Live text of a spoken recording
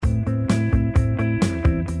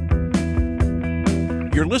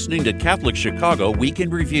You're listening to Catholic Chicago Week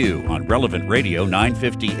in Review on Relevant Radio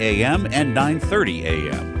 950 AM and 930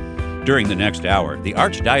 AM. During the next hour, the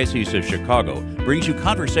Archdiocese of Chicago brings you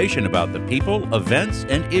conversation about the people, events,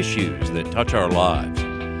 and issues that touch our lives.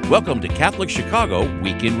 Welcome to Catholic Chicago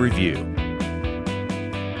Week in Review.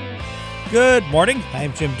 Good morning.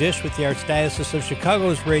 I'm Jim Dish with the Archdiocese of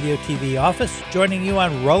Chicago's Radio TV office, joining you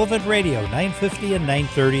on Relevant Radio 950 and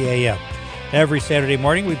 930 AM. Every Saturday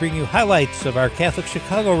morning, we bring you highlights of our Catholic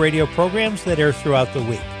Chicago radio programs that air throughout the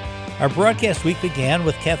week. Our broadcast week began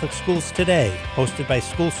with Catholic Schools Today, hosted by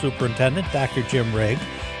School Superintendent Dr. Jim Rigg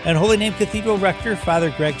and Holy Name Cathedral Rector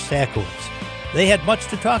Father Greg Sakowicz. They had much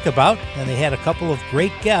to talk about, and they had a couple of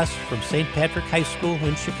great guests from St. Patrick High School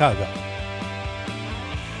in Chicago.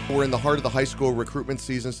 We're in the heart of the high school recruitment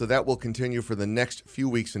season, so that will continue for the next few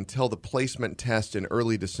weeks until the placement test in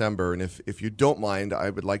early December. And if you don't mind, I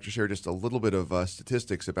would like to share just a little bit of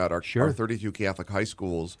statistics about our 32 Catholic high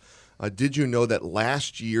schools. Did you know that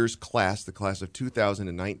last year's class, the class of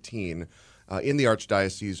 2019, in the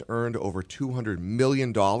Archdiocese earned over $200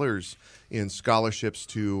 million in scholarships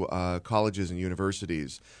to colleges and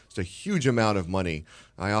universities? It's a huge amount of money.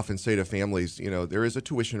 I often say to families, you know, there is a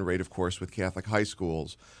tuition rate, of course, with Catholic high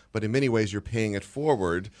schools, but in many ways you're paying it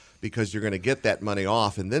forward because you're going to get that money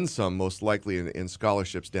off and then some, most likely in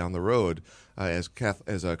scholarships down the road as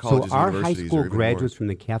colleges and universities. So our high school graduates from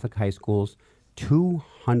the Catholic high schools,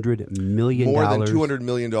 $200 million. More than $200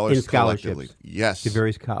 million in scholarships. Yes. To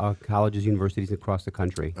various colleges, universities across the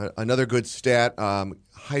country. Another good stat,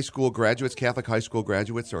 high school graduates, Catholic high school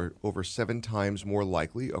graduates are over 7 times more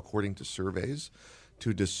likely, according to surveys,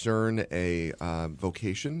 to discern a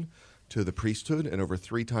vocation to the priesthood and over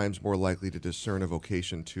 3 times more likely to discern a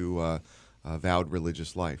vocation to vowed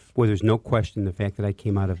religious life. Well, there's no question the fact that I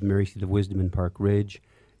came out of Mary Seat of Wisdom in Park Ridge,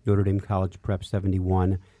 Notre Dame College Prep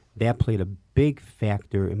 71, that played a big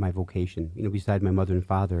factor in my vocation, you know, beside my mother and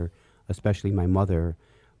father, especially my mother.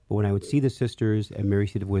 But when I would see the sisters at Mary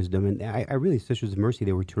Seat of Wisdom, and I really, Sisters of Mercy,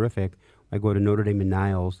 they were terrific. I go to Notre Dame in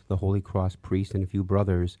Niles, the Holy Cross priest and a few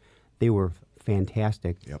brothers. They were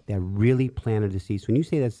fantastic. Yep. That really planted a seed. So when you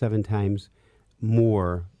say that 7 times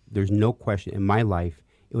more, there's no question in my life,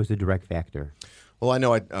 it was a direct factor. Well, I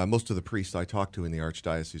know most of the priests I talk to in the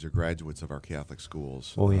Archdiocese are graduates of our Catholic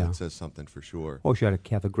schools. Oh, yeah. It says something for sure. Oh, she had a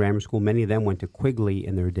Catholic grammar school. Many of them went to Quigley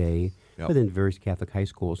in their day, but then various Catholic high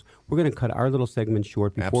schools. We're going to cut our little segment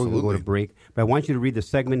short before we go to break. But I want you to read the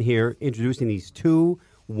segment here, introducing these 2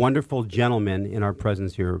 wonderful gentlemen in our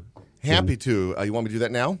presence here. Happy to. You want me to do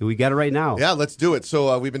that now? We got it right now. Yeah, let's do it.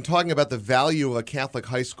 So we've been talking about the value of a Catholic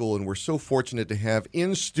high school, and we're so fortunate to have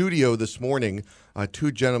in studio this morning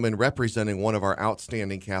 2 gentlemen representing one of our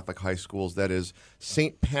outstanding Catholic high schools, that is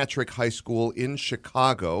St. Patrick High School in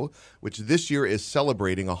Chicago, which this year is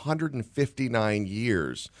celebrating 159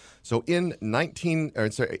 years. So in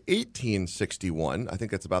 1861, I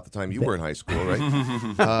think that's about the time you were in high school, right?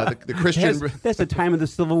 The Christian... That's the time of the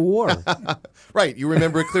Civil War. Right, you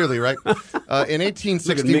remember it clearly, right? In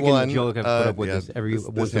 1861... Look, Mick and Joe have put up with this every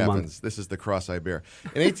once a month. This is the cross I bear.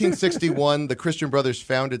 In 1861, the Christian Brothers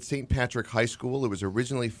founded St. Patrick High School. It was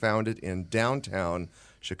originally founded in downtown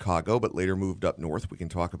Chicago, but later moved up north. We can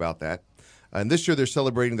talk about that. And this year they're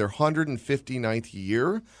celebrating their 159th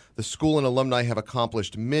year. The school and alumni have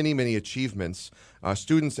accomplished many, many achievements.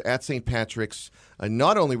 Students at St. Patrick's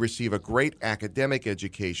not only receive a great academic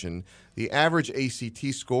education, the average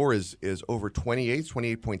ACT score is over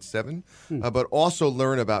 28.7, but also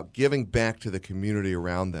learn about giving back to the community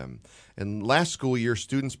around them. And last school year,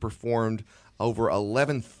 students performed over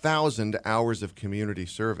 11,000 hours of community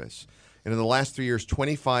service. And in the last 3 years,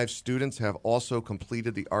 25 students have also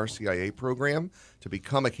completed the RCIA program to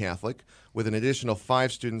become a Catholic, with an additional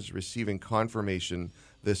 5 students receiving confirmation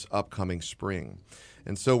this upcoming spring.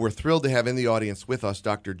 And so we're thrilled to have in the audience with us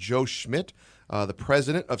Dr. Joe Schmidt, the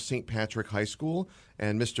president of St. Patrick High School,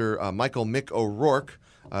 and Mr. Michael Mick O'Rourke,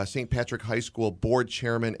 St. Patrick High School board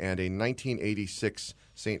chairman and a 1986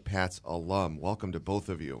 St. Pat's alum. Welcome to both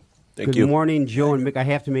of you. Good morning, Joe and Mick. I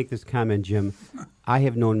have to make this comment, Jim. I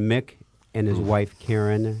have known Mick and his wife,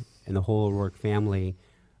 Karen, and the whole O'Rourke family.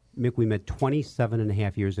 Mick, we met 27 and a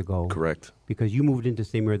half years ago. Correct. Because you moved into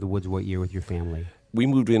St. Mary of the Woods what year with your family? We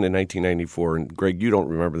moved in 1994, and Greg, you don't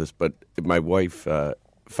remember this, but my wife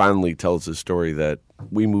fondly tells the story that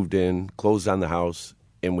we moved in, closed on the house,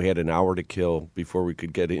 and we had an hour to kill before we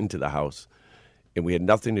could get into the house. And we had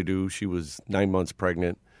nothing to do. She was 9 months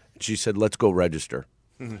pregnant. She said, let's go register.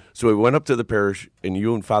 Mm-hmm. So we went up to the parish, and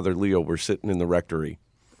you and Father Leo were sitting in the rectory.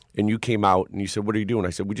 And you came out and you said, "What are you doing?" I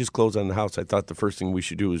said, "We just closed on the house. I thought the first thing we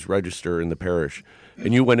should do is register in the parish."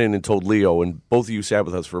 And you went in and told Leo, and both of you sat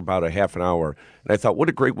with us for about a half an hour. And I thought, what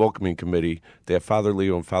a great welcoming committee to have Father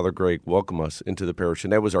Leo and Father Greg welcome us into the parish.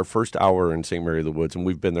 And that was our first hour in St. Mary of the Woods, and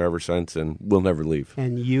we've been there ever since, and we'll never leave.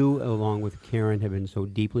 And you, along with Karen, have been so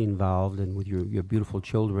deeply involved and with your beautiful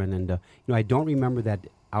children. And, I don't remember that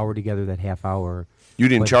hour together, that half hour. You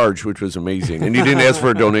didn't charge, which was amazing, and you didn't ask for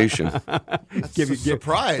a donation.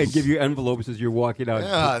 Surprise. And give you envelopes as you're walking out.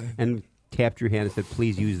 Yeah. And tapped your hand and said,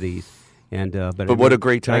 "Please use these." And but what a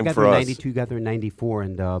great time for us. I got there in 92, got there in 94,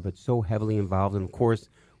 and but so heavily involved. And, of course,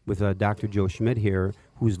 with Dr. Joe Schmidt here,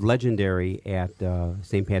 who's legendary at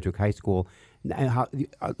St. Patrick High School. Now,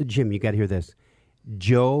 Jim, you got to hear this.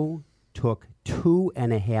 Joe took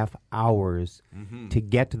 2.5 hours to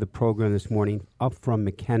get to the program this morning up from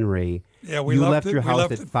McHenry. Yeah, you left your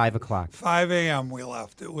house at 5 o'clock. 5 a.m. we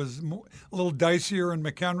left. It was a little dicier in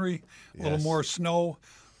McHenry, a little more snow.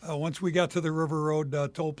 Once we got to the River Road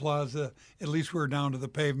toll plaza, at least we were down to the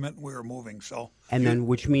pavement and we were moving. So, and then,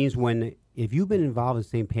 which means if you've been involved in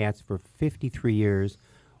St. Pat's for 53 years,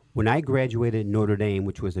 when I graduated at Notre Dame,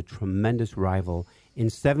 which was a tremendous rival, in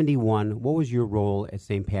 71, what was your role at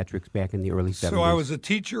St. Patrick's back in the early 70s? So I was a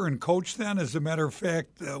teacher and coach then. As a matter of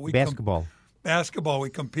fact, basketball. Basketball. We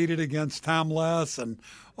competed against Tom Les and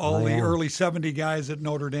all the early 70 guys at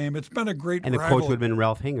Notre Dame. It's been a great rivalry. And the coach would have been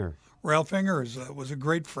Ralph Hinger. Ralph Hinger was a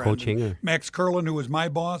great friend. Coach Hinger. Max Curlin, who was my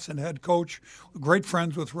boss and head coach, great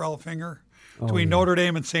friends with Ralph Hinger. Between Notre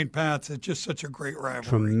Dame and St. Pat's, it's just such a great rivalry.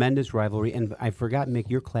 Tremendous rivalry. And I forgot, Mick,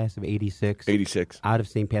 your class of 86. 86. Out of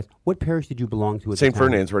St. Pat's. What parish did you belong to at St. the time?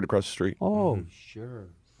 Ferdinand's right across the street. Oh, sure.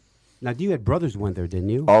 Now, you had brothers who went there, didn't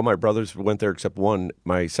you? All my brothers went there except one.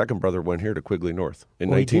 My second brother went here to Quigley North. In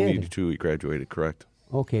 1982, he graduated, correct.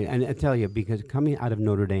 Okay, and I tell you, because coming out of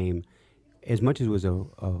Notre Dame, as much as it was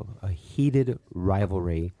a heated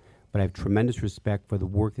rivalry, but I have tremendous respect for the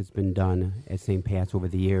work that's been done at St. Pat's over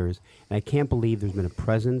the years. And I can't believe there's been a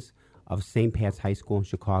presence of St. Pat's High School in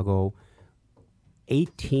Chicago,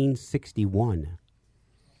 1861.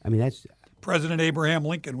 I mean, that's... President Abraham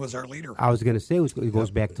Lincoln was our leader. I was going to say it goes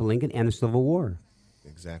back to Lincoln and the Civil War.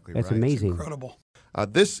 Exactly That's right. amazing. It's incredible.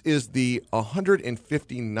 This is the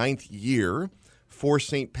 159th year for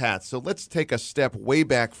St. Pat's. So let's take a step way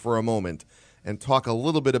back for a moment and talk a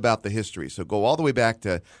little bit about the history. So go all the way back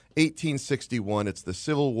to 1861. It's the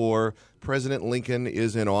Civil War. President Lincoln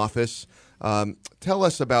is in office. Tell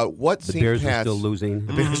us about what St. Pat's... The Bears are still losing.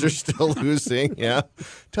 The Bears are still losing, yeah.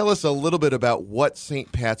 Tell us a little bit about what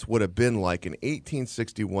St. Pat's would have been like in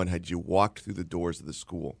 1861 had you walked through the doors of the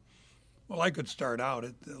school. Well, I could start out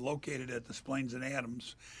located at the Splains and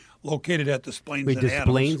Adams. Located at the Splains Wait, and the Adams.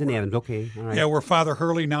 Splains and Adams, okay. All right. Yeah, where Father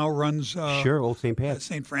Hurley now runs sure, Old St. Pat's.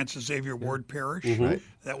 St. Francis Xavier Ward Parish. Right.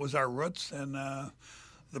 That was our roots, and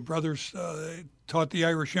the brothers taught the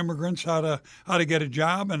Irish immigrants how to get a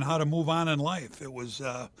job and how to move on in life. It was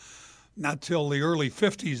not till the early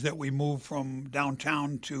 50s that we moved from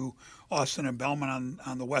downtown to Austin and Belmont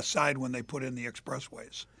on the west side when they put in the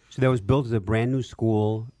expressways. So that was built as a brand new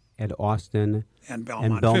school at Austin and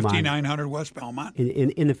Belmont. 5900 West Belmont.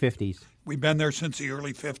 In the 50s. We've been there since the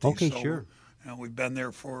early 50s. Okay, so, sure. We've been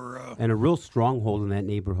there for... and a real stronghold in that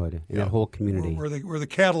neighborhood, in that whole community. We're the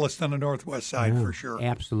catalyst on the northwest side, for sure.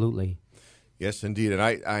 Absolutely. Yes, indeed. And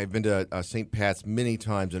I've been to St. Pat's many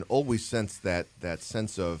times and always sensed that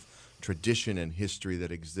sense of tradition and history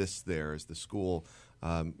that exists there as the school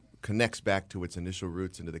connects back to its initial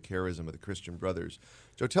roots into the charism of the Christian Brothers.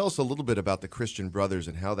 Joe, tell us a little bit about the Christian Brothers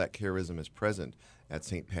and how that charism is present at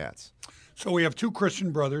St. Pat's. So we have two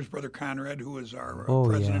Christian brothers, Brother Conrad, who is our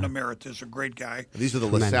president emeritus, a great guy. These are the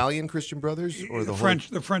LaSallian Christian Brothers, or the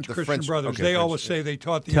French Christian Brothers. Okay, they French. always say they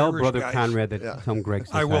taught the Tell Irish Brother guys. Conrad that Tom Gregg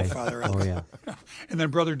says I will, hi. Father. Oh yeah, and then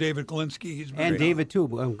Brother David Galinsky. He's and David too.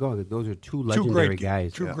 Those are two legendary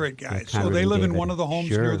guys. Two great guys. Yeah, so they and live in David. one of the homes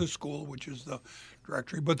Sure. near the school, which is the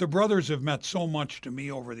directory. But the brothers have meant so much to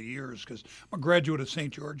me over the years because I'm a graduate of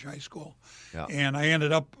St. George High School, and I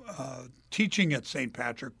ended up teaching at St.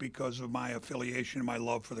 Patrick because of my affiliation and my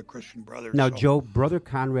love for the Christian Brothers. Now, So- Joe, Brother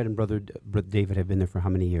Conrad and Brother David have been there for how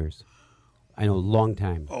many years? I know, a long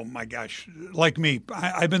time. Oh, my gosh. Like me.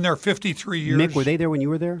 I've been there 53 years. Mick, were they there when you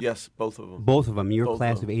were there? Yes, both of them. Both of them. Your Both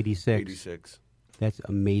class of of them. 86. 86. That's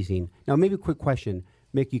amazing. Now, maybe a quick question.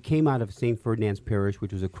 Mick, you came out of St. Ferdinand's Parish,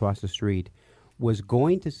 which was across the street. Was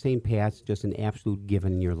going to St. Pat's just an absolute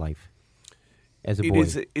given in your life as a boy?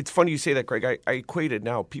 It's funny you say that, Greg. I equate it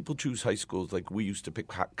now. People choose high schools like we used to pick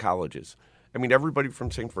colleges. I mean, everybody from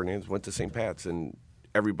St. Ferdinand's went to St. Pat's, and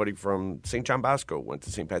everybody from St. John Bosco went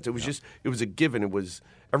to St. Pat's. It was just, it was a given.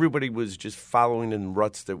 Everybody was just following in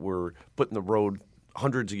ruts that were put in the road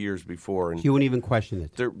hundreds of years before. And You wouldn't even question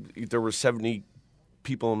it. there were 70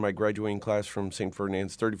 people in my graduating class from St.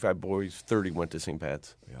 Ferdinand's, 35 boys, 30 went to St.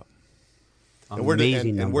 Pat's. Yeah. And where,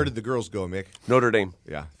 Amazing and where number. did the girls go, Mick? Notre Dame.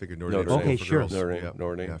 Yeah, figured Notre Dame. Notre was Dame. going Okay, for sure. girls.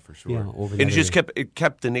 Notre Dame. Yeah, for sure. Yeah, over And it just there.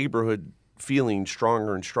 kept the neighborhood feeling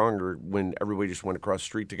stronger and stronger when everybody just went across the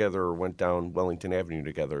street together or went down Wellington Avenue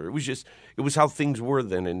together. It was how things were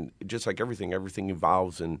then, and just like everything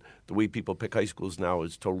evolves, and the way people pick high schools now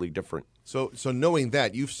is totally different. So knowing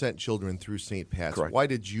that, you've sent children through St. Pat's. Correct. Why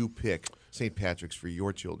did you pick St. Patrick's for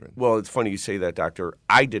your children? Well, it's funny you say that, Doctor.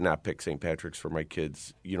 I did not pick St. Patrick's for my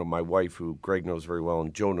kids. You know, my wife, who Greg knows very well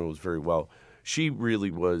and Joe knows very well, she really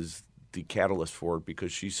was the catalyst for it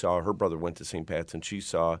because she saw her brother went to St. Pat's and she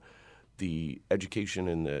saw the education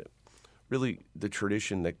and the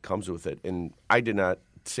tradition that comes with it. And I did not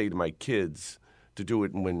say to my kids to do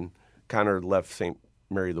it when Connor left St.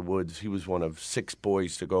 Mary of the Woods. He was one of 6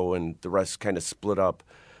 boys to go, and the rest kind of split up.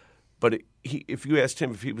 But if you asked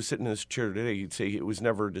him if he was sitting in his chair today, he'd say it was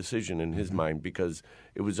never a decision in his mind because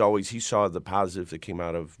it was always he saw the positive that came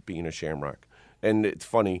out of being a Shamrock. And it's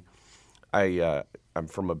funny, I'm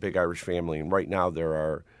from a big Irish family, and right now there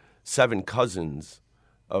are 7 cousins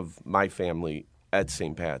of my family at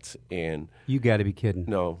St. Pat's, and You got to be kidding.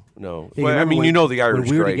 no. Hey, Well, I remember mean, when- you know the Irish, when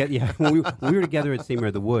we were Greg. together, when we were together at St. Mary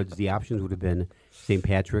of the Woods, the options would have been St.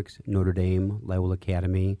 Patrick's, Notre Dame, Loyola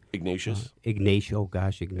Academy, Ignatius.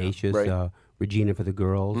 Ignatius, Right. Regina for the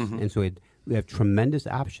girls, and so we have tremendous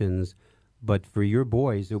options. But for your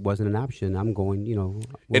boys, it wasn't an option. I'm going,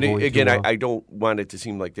 we're And going again, to, I don't want it to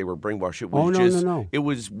seem like they were brainwashed. It was no. It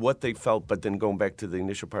was what they felt. But then going back to the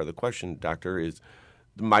initial part of the question, Doctor, is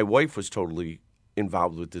my wife was totally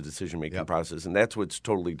involved with the decision-making process, and that's what's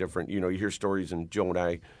totally different. You hear stories, and Joe and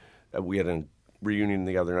I, we had a reunion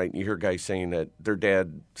the other night, and you hear guys saying that their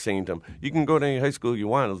dad saying to them, you can go to any high school you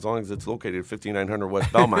want as long as it's located at 5900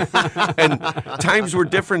 West Belmont. And times were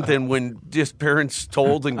different than when just parents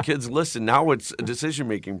told and kids listened. Now it's a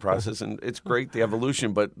decision-making process, and it's great, the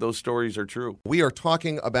evolution, but those stories are true. We are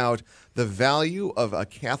talking about the value of a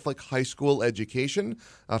Catholic high school education.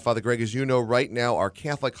 Father Greg, as you know, right now our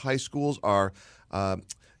Catholic high schools are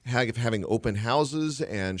having open houses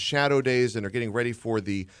and shadow days and are getting ready for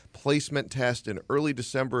the placement test in early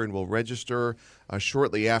December and will register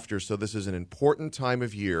shortly after. So this is an important time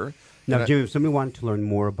of year. Now, Jim, if somebody wanted to learn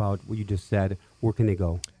more about what you just said, where can they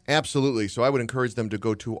go? Absolutely. So I would encourage them to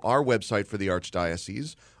go to our website for the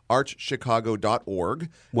Archdiocese, archchicago.org.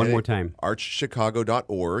 One more time.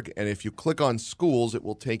 Archchicago.org. And if you click on schools, it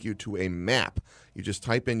will take you to a map. You just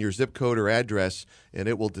type in your zip code or address, and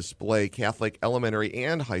it will display Catholic elementary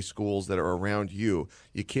and high schools that are around you.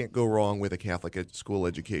 You can't go wrong with a Catholic school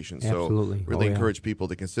education. So Absolutely. really yeah. encourage people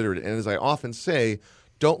to consider it. And as I often say,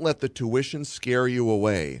 don't let the tuition scare you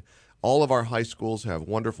away. All of our high schools have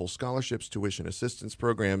wonderful scholarships, tuition assistance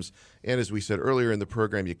programs, and as we said earlier in the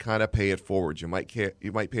program, you kind of pay it forward. You might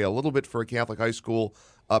pay a little bit for a Catholic high school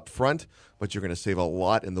up front, but you're going to save a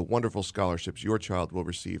lot in the wonderful scholarships your child will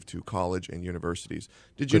receive to college and universities.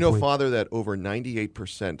 Did you know, Father, that over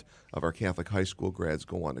 98% of our Catholic high school grads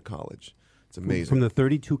go on to college? It's amazing. From the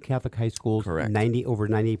 32 Catholic high schools, Correct. over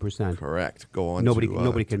 98%. Correct. Go on. Nobody to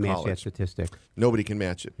can match that college. statistic. Nobody can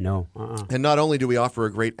match it. No. And not only do we offer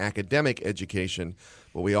a great academic education,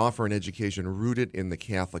 but we offer an education rooted in the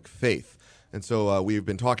Catholic faith. And so we've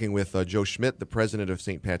been talking with Joe Schmidt, the president of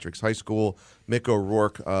St. Patrick's High School, Mick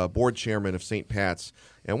O'Rourke, board chairman of St. Pat's.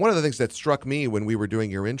 And one of the things that struck me when we were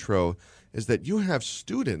doing your intro is that you have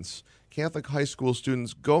students, Catholic high school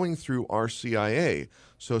students, going through RCIA.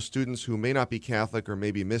 So students who may not be Catholic or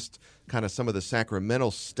maybe missed kind of some of the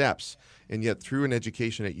sacramental steps, and yet through an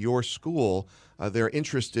education at your school, they're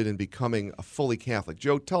interested in becoming a fully Catholic.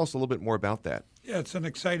 Joe, tell us a little bit more about that. Yeah, it's an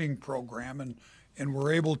exciting program, and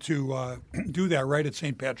we're able to do that right at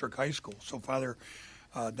St. Patrick High School. So Father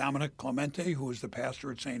Dominic Clemente, who is the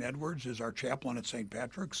pastor at St. Edward's, is our chaplain at St.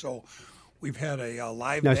 Patrick. So we've had a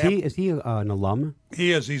live. Now, is he an alum?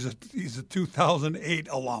 He is. He's a 2008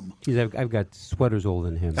 alum. I've got sweaters older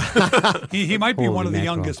than him. He might be Holy one of the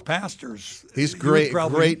mackerel. youngest pastors. He's He great,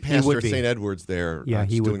 would great pastor would at be. St. Edward's there. Yeah,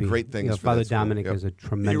 he he's would doing be. great things. for Father that school. Dominic Yep. is a He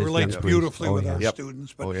tremendous relates young beautifully priest. with yeah. our Yep.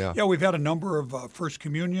 students. But Oh, yeah. we've had a number of First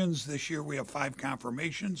Communions this year. We have 5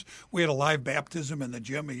 confirmations. We had a live baptism in the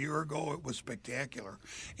gym a year ago. It was spectacular.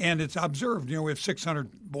 And it's observed. We have 600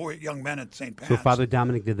 young men at St. Pat's. So Father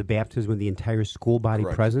Dominic did the baptism with the entire school body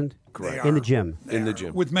Correct. present? Correct. They In the are. gym? They In the are,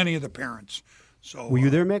 gym. with many of the parents. So Were you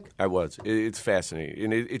there, Mick? I was. It's fascinating,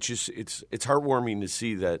 and it's heartwarming to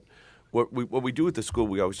see that what we do at the school,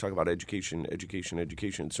 we always talk about education.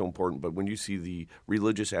 It's so important. But when you see the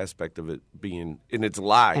religious aspect of it being, and it's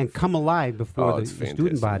live. And come alive before the it's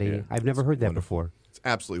student body. yeah. I've never heard that before. It's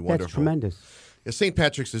absolutely wonderful. That's tremendous. Yeah, St.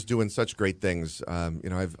 Patrick's is doing such great things. I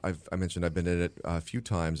mentioned I've been in it a few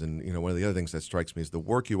times, and one of the other things that strikes me is the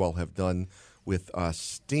work you all have done with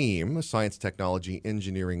STEAM, science, technology,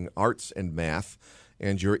 engineering, arts, and math,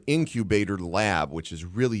 and your incubator lab, which is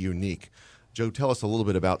really unique. Joe, tell us a little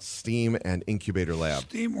bit about STEAM and Incubator Lab.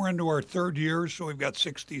 STEAM, we're into our third year, so we've got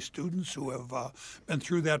 60 students who have been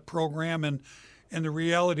through that program. And the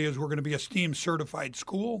reality is we're going to be a STEAM certified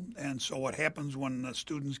school. And so what happens when the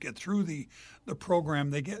students get through the program,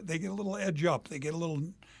 they get a little edge up. They get a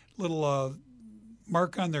little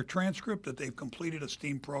mark on their transcript that they've completed a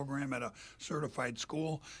STEAM program at a certified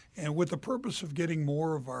school. And with the purpose of getting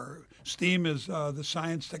more of our STEAM is the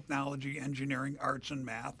science, technology, engineering, arts, and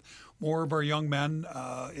math. More of our young men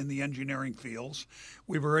in the engineering fields.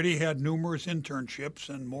 We've already had numerous internships,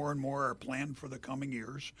 and more are planned for the coming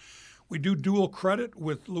years. We do dual credit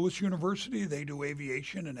with Lewis University. They do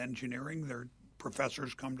aviation and engineering. Their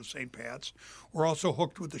professors come to St. Pat's. We're also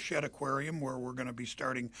hooked with the Shed Aquarium, where we're going to be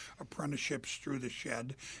starting apprenticeships through the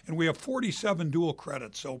Shed. And we have 47 dual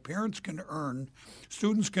credits, so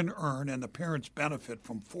students can earn, and the parents benefit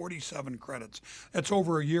from 47 credits. That's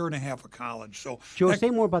over a year and a half of college. So, Joe, say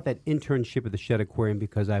more about that internship at the Shed Aquarium,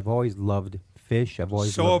 because I've always loved fish. I've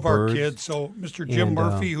always loved our birds. kids. So Mr. Jim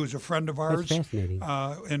Murphy, who's a friend of ours, that's fascinating.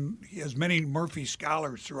 And he has many Murphy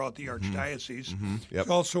scholars throughout the Archdiocese. Mm-hmm. Yep. He's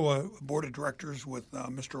also a board of directors with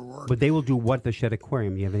Mr. Rourke. But they will do what at the Shed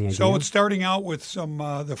Aquarium? Do you have any idea? So it's starting out with some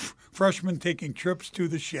the freshmen taking trips to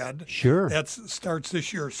the Shed. Sure. That starts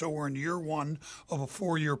this year. So we're in year one of a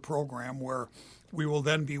 4-year program where we will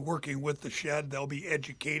then be working with the Shed. They'll be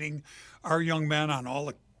educating our young men on all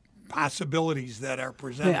the possibilities that are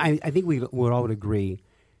presented. I think we all would agree.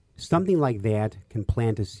 Something like that can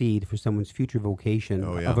plant a seed for someone's future vocation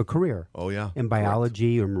of a career. Oh, yeah. In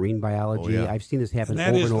biology or marine biology. Oh, yeah. I've seen this happen And that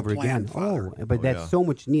over is and the over plan, again. Father. That's so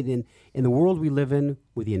much needed. In the world we live in,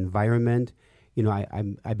 with the environment,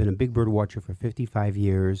 I've been a big bird watcher for 55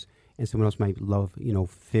 years, and someone else might love,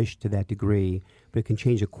 fish to that degree, but it can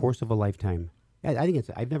change the course of a lifetime. I think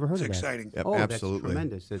I've never heard of that. It's exciting. Yep, That's absolutely.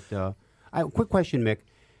 tremendous. Quick question, Mick.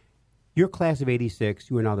 Your class of 86,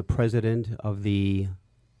 you are now the president of the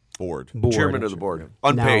Board. Chairman of the board.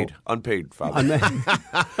 Unpaid, Father.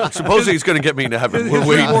 Now, Supposedly he's going to get me into heaven. We're His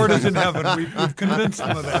waiting. reward is in heaven. We've convinced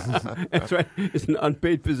him of that. that's right. It's an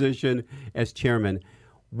unpaid position as chairman.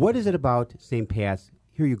 What is it about St. Pat's?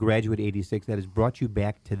 Here you graduate 86 that has brought you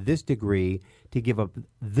back to this degree to give up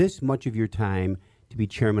this much of your time to be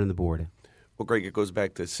chairman of the board? Well, Greg, it goes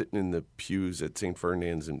back to sitting in the pews at St.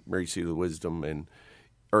 Ferdinand's and Mary Seat of the Wisdom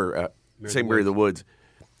or St. Mary of the Woods.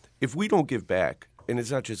 If we don't give back, and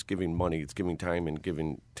it's not just giving money, it's giving time and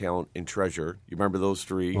giving talent and treasure. You remember those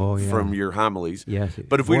three from your homilies? Yes.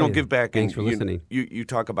 But if we don't give back, thanks for listening. You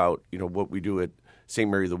talk about what we do at St.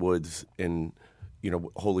 Mary of the Woods and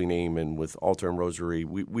Holy Name and with altar and rosary.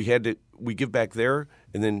 We give back there,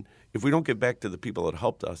 and then if we don't give back to the people that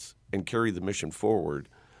helped us and carry the mission forward,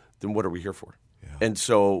 then what are we here for? Yeah. And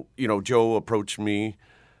so Joe approached me.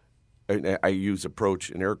 I use approach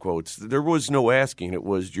in air quotes. There was no asking. It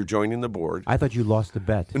was, you're joining the board. I thought you lost the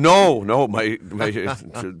bet. No. My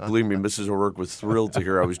believe me, Mrs. O'Rourke was thrilled to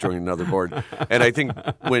hear I was joining another board. And I think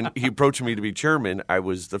when he approached me to be chairman, I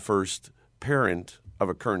was the first parent of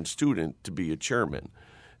a current student to be a chairman.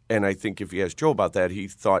 And I think if you asked Joe about that, he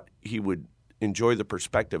thought he would enjoy the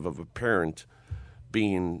perspective of a parent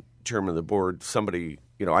being chairman of the board. Somebody,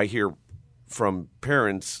 I hear from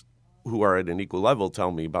parents who are at an equal level tell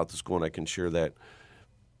me about the school, and I can share that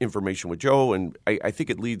information with Joe. And I think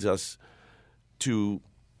it leads us to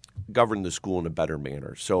govern the school in a better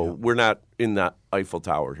manner. So we're not in the Eiffel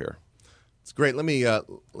Tower here. It's great. Let me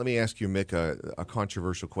ask you, Mick, a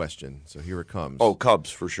controversial question. So here it comes. Oh, Cubs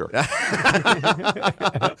for sure. Wasn't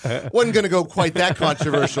going to go quite that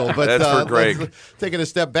controversial, but that's for Greg. Taking a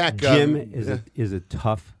step back, Jim is a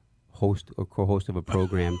tough host or co-host of a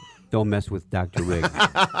program. Don't mess with Dr. Rigg.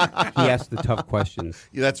 He asks the tough questions.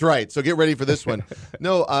 Yeah, that's right. So get ready for this one.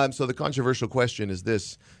 No, so the controversial question is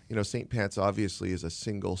this. St. Pat's obviously is a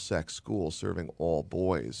single-sex school serving all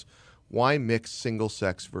boys. Why mix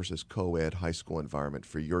single-sex versus co-ed high school environment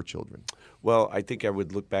for your children? Well, I think I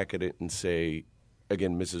would look back at it and say,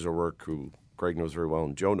 again, Mrs. O'Rourke, who Greg knows very well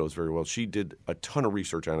and Joe knows very well, she did a ton of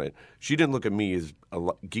research on it. She didn't look at me as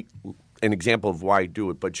an example of why I do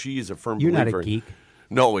it, but she is a firm believer. You're not a geek.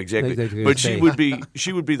 No, exactly. But she would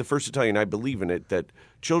be the first to tell you, and I believe in it, that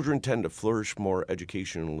children tend to flourish more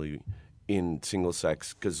educationally in single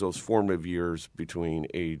sex, because those formative years between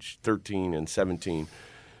age 13 and 17,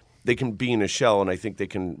 they can be in a shell, and I think they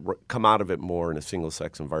can come out of it more in a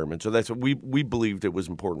single-sex environment. So that's what we believed it was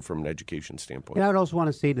important from an education standpoint. And I would also want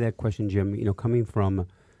to say to that question, Jim, coming from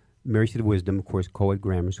Mary Seat of Wisdom, of course, co-ed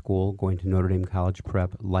grammar school, going to Notre Dame College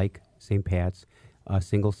Prep, like St. Pat's,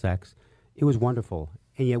 single-sex, it was wonderful.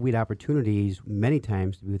 And yet we had opportunities many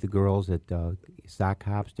times to be with the girls at sock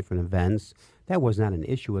hops, different events. That was not an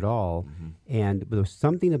issue at all. But there was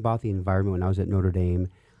something about the environment when I was at Notre Dame.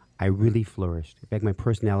 I really flourished. In fact, my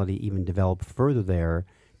personality even developed further there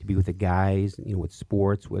to be with the guys, with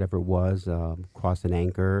sports, whatever it was, Cross and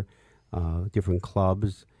Anchor, different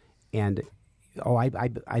clubs. And, I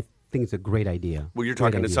think it's a great idea. Well, you're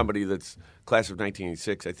talking to somebody that's class of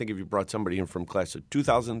 1986. I think if you brought somebody in from class of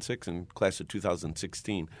 2006 and class of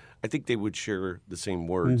 2016, I think they would share the same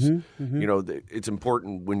words. It's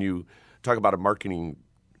important when you talk about a marketing,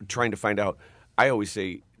 trying to find out. I always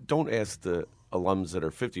say, don't ask the alums that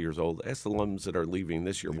are 50 years old, ask the alums that are leaving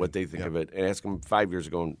this year what they think of it, and ask them 5 years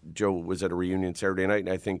ago. And Joe was at a reunion Saturday night, and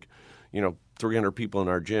I think, 300 people in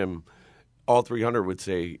our gym, all 300 would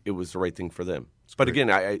say it was the right thing for them. But again,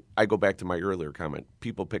 I go back to my earlier comment.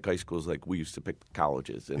 People pick high schools like we used to pick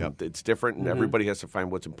colleges, and it's different, and everybody has to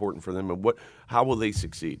find what's important for them and how will they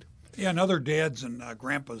succeed. Yeah, and other dads and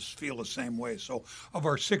grandpas feel the same way. So of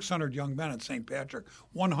our 600 young men at St. Patrick,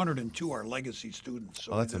 102 are legacy students.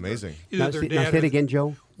 So that's amazing. Now say it again,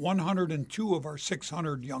 Joe. 102 of our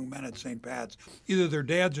 600 young men at St. Pat's, either their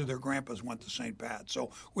dads or their grandpas went to St. Pat's. So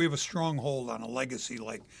we have a strong hold on a legacy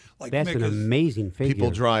like that's Mick an amazing figure. People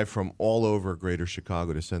drive from all over greater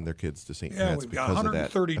Chicago to send their kids to St. Pat's we've got because 130 of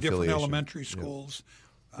that different affiliation. elementary schools,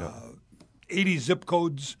 80 zip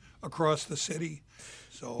codes across the city.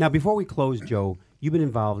 So Now, before we close, Joe, you've been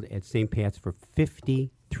involved at St. Pat's for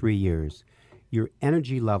 53 years. Your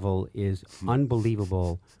energy level is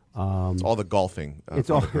unbelievable. It's all the golfing,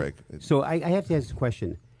 It's all Greg. So I have to ask this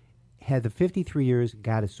question. Had the 53 years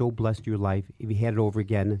God has so blessed your life, if you had it over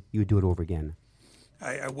again, you would do it over again?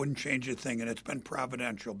 I wouldn't change a thing, and it's been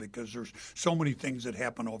providential because there's so many things that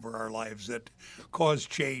happen over our lives that cause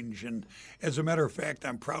change. And as a matter of fact,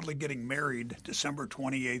 I'm proudly getting married December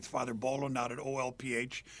 28th. Father Boland out at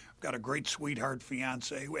OLPH. Got a great sweetheart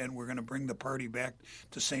fiance, and we're going to bring the party back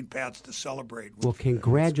to St. Pat's to celebrate. Well,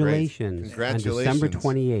 congratulations. Congratulations. On December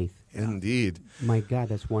 28th. Indeed. My God,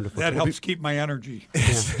 that's wonderful. That helps keep my energy.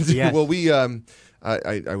 Yes. Well,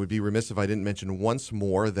 I would be remiss if I didn't mention once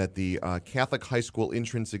more that the Catholic high school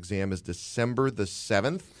entrance exam is December the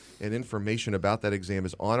 7th, and information about that exam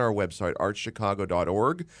is on our website,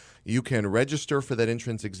 archchicago.org. You can register for that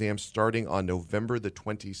entrance exam starting on November the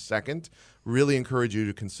 22nd. Really encourage you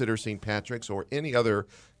to consider St. Patrick's or any other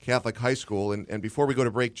Catholic high school. And before we go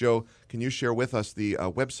to break, Joe, can you share with us the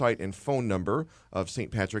website and phone number of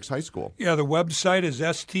St. Patrick's High School? Yeah, the website is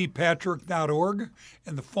stpatrick.org,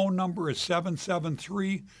 and the phone number is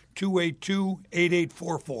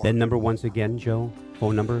 773-282-8844. That number once again, Joe,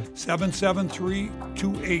 phone number?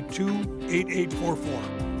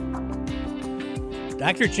 773-282-8844.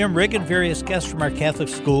 Dr. Jim Rigg and various guests from our Catholic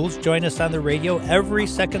schools join us on the radio every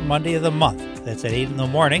second Monday of the month. That's at 8 in the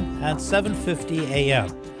morning on 7:50 a.m.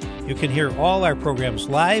 You can hear all our programs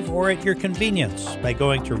live or at your convenience by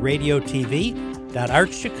going to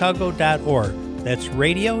radiotv.archchicago.org. That's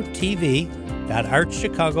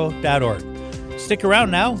radiotv.archchicago.org. Stick around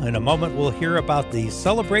now. In a moment, we'll hear about the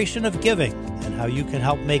celebration of giving and how you can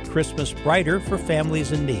help make Christmas brighter for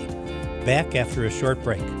families in need. Back after a short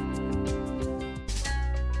break.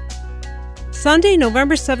 Sunday,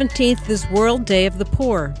 November 17th is World Day of the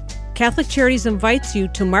Poor. Catholic Charities invites you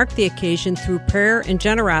to mark the occasion through prayer and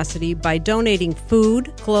generosity by donating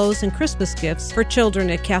food, clothes, and Christmas gifts for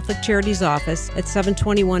children at Catholic Charities office at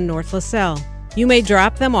 721 North LaSalle. You may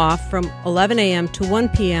drop them off from 11 a.m. to 1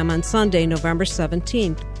 p.m. on Sunday, November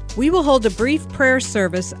 17th. We will hold a brief prayer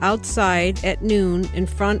service outside at noon in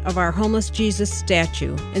front of our Homeless Jesus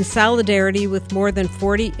statue in solidarity with more than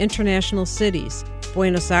 40 international cities.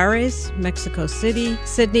 Buenos Aires, Mexico City,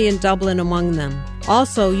 Sydney, and Dublin among them.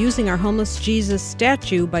 Also, using our Homeless Jesus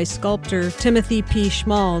statue by sculptor Timothy P.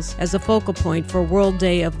 Schmalz as a focal point for World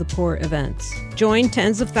Day of the Poor events. Join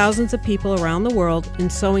tens of thousands of people around the world in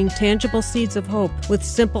sowing tangible seeds of hope with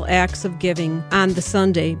simple acts of giving on the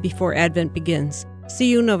Sunday before Advent begins. See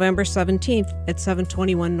you November 17th at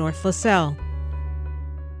 721 North LaSalle.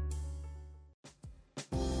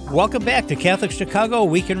 Welcome back to Catholic Chicago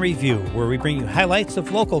Week in Review, where we bring you highlights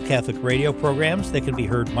of local Catholic radio programs that can be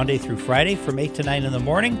heard Monday through Friday from 8 to 9 in the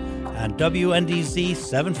morning on WNDZ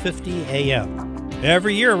 750 AM.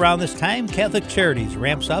 Every year around this time, Catholic Charities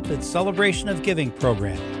ramps up its Celebration of Giving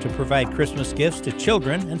program to provide Christmas gifts to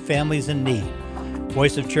children and families in need.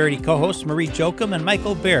 Voice of Charity co-hosts Marie Jochum and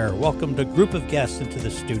Michael Baer welcomed a group of guests into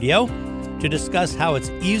the studio to discuss how it's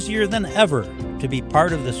easier than ever to be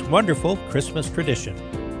part of this wonderful Christmas tradition.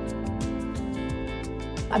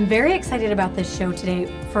 I'm very excited about this show today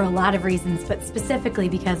for a lot of reasons, but specifically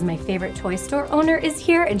because my favorite toy store owner is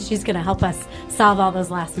here and she's going to help us solve all those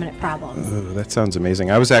last-minute problems. Ooh, that sounds amazing.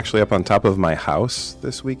 I was actually up on top of my house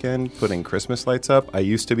this weekend putting Christmas lights up. I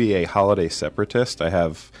used to be a holiday separatist. I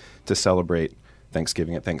have to celebrate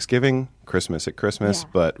Thanksgiving at Thanksgiving, Christmas at Christmas,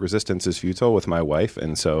 but resistance is futile with my wife,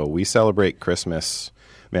 and so we celebrate Christmas.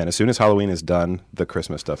 Man, as soon as Halloween is done, the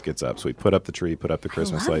Christmas stuff gets up. So we put up the tree, put up the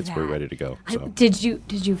Christmas lights, we're ready to go. So. Did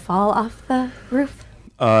you fall off the roof?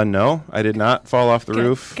 No, I did not fall off the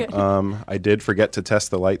roof. Good. I did forget to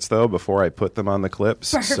test the lights, though, before I put them on the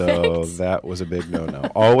clips. Perfect. So that was a big no-no.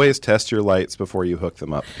 Always test your lights before you hook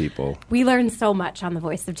them up, people. We learn so much on the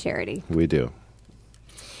Voice of Charity. We do.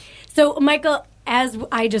 So, Michael, as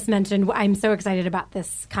I just mentioned, I'm so excited about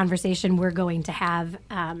this conversation we're going to have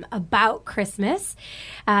about Christmas.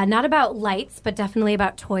 Not about lights, but definitely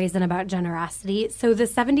about toys and about generosity. So the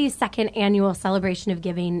 72nd Annual Celebration of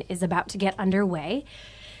Giving is about to get underway.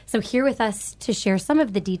 So here with us to share some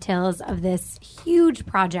of the details of this huge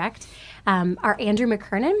project are Andrew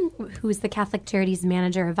McKernan, who is the Catholic Charities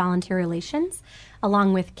Manager of Volunteer Relations,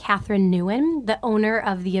 along with Catherine Nguyen, the owner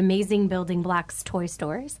of the amazing Building Blocks toy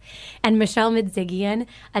stores, and Michelle Midzigian,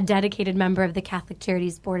 a dedicated member of the Catholic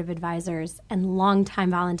Charities Board of Advisors and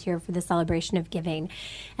longtime volunteer for the Celebration of Giving.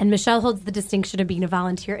 And Michelle holds the distinction of being a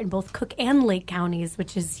volunteer in both Cook and Lake counties,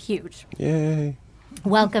 which is huge. Yay.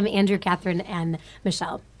 Welcome, Andrew, Catherine, and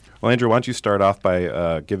Michelle. Well, Andrew, why don't you start off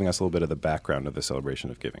by giving us a little bit of the background of the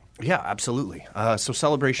Celebration of Giving? Yeah, absolutely. So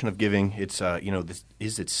Celebration of Giving, it's this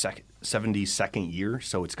is its 72nd year,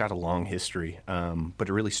 so it's got a long history. But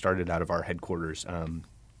it really started out of our headquarters.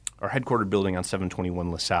 Our headquarter building on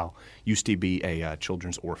 721 LaSalle used to be a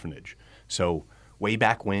children's orphanage. So way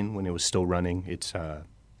back when it was still running, it's a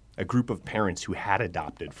group of parents who had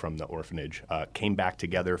adopted from the orphanage came back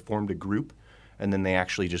together, formed a group. And then they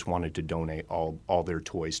actually just wanted to donate all their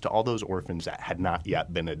toys to all those orphans that had not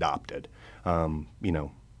yet been adopted.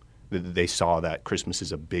 They saw that Christmas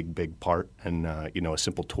is a big, big part, and a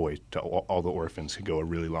simple toy to all the orphans could go a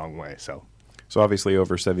really long way. So obviously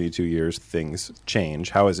over 72 years, things change.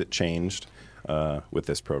 How has it changed with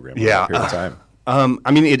this program over a period of time?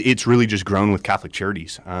 It's really just grown with Catholic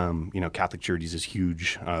Charities. Catholic Charities is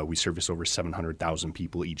huge. We service over 700,000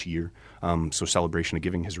 people each year. So Celebration of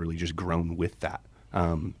Giving has really just grown with that.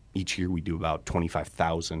 Each year we do about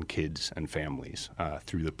 25,000 kids and families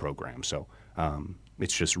through the program. So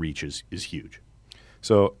its just reach is huge.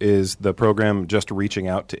 So is the program just reaching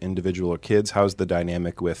out to individual kids? How's the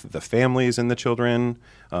dynamic with the families and the children?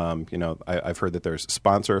 I've heard that there's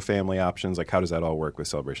sponsor family options. Like, how does that all work with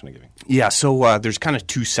Celebration of Giving? Yeah, so there's kind of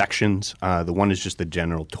two sections. The one is just the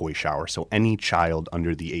general toy shower. So any child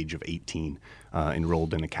under the age of 18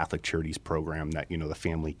 enrolled in a Catholic Charities program that, the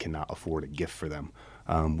family cannot afford a gift for them,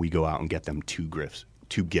 we go out and get them two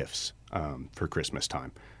gifts for Christmas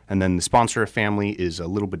time. And then the sponsor of family is a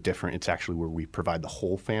little bit different. It's actually where we provide the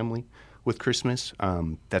whole family with Christmas.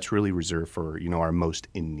 That's really reserved for, our most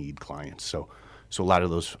in-need clients. So a lot of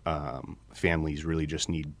those families really just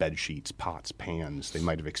need bed sheets, pots, pans. They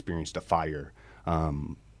might have experienced a fire.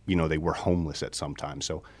 They were homeless at some time.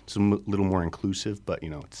 So it's a little more inclusive, but,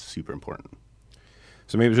 it's super important.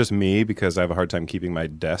 So maybe it's just me because I have a hard time keeping my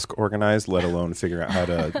desk organized, let alone figuring out how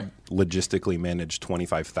to logistically manage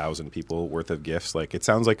 25,000 people worth of gifts. Like, it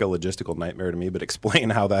sounds like a logistical nightmare to me, but explain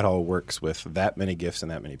how that all works with that many gifts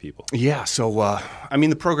and that many people. Yeah, so,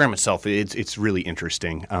 the program itself, it's really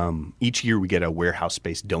interesting. Each year we get a warehouse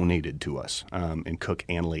space donated to us in Cook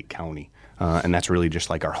and Lake County, and that's really just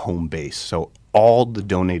like our home base. So all the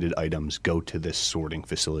donated items go to this sorting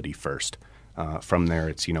facility first. From there,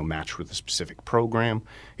 it's matched with a specific program.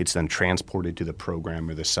 It's then transported to the program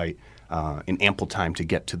or the site in ample time to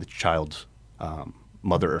get to the child's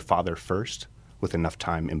mother or father first, with enough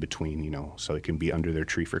time in between, so it can be under their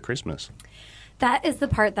tree for Christmas. That is the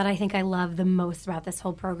part that I think I love the most about this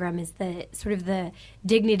whole program is the sort of the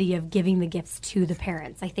dignity of giving the gifts to the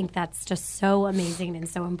parents. I think that's just so amazing and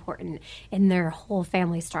so important in their whole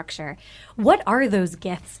family structure. What are those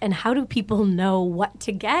gifts and how do people know what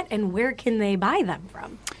to get and where can they buy them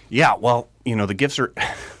from? Yeah, well, the gifts are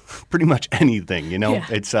pretty much anything, Yeah.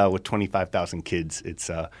 It's with 25,000 kids, it's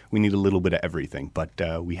we need a little bit of everything.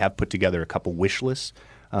 But we have put together a couple wish lists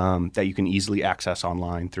that you can easily access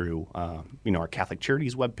online through, our Catholic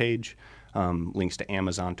Charities webpage. links to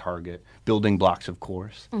Amazon, Target, Building Blocks, of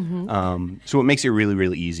course. So it makes it really,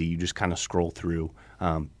 really easy. You just kind of scroll through,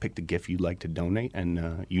 pick the gift you'd like to donate,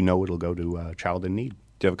 and it'll go to a child in need.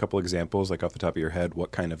 Do you have a couple examples, like off the top of your head,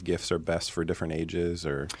 what kind of gifts are best for different ages?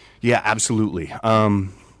 Or Yeah, absolutely.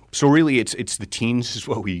 So really, it's the teens is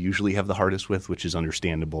what we usually have the hardest with, which is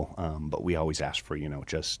understandable. But we always ask for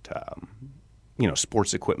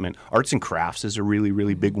sports equipment. Arts and crafts is a really,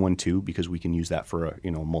 really big one too, because we can use that for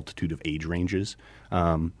a multitude of age ranges.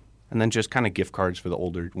 And then just kind of gift cards for the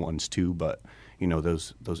older ones too. But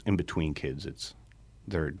those in between kids,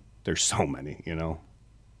 there's so many.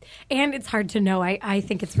 And it's hard to know. I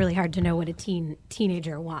think it's really hard to know what a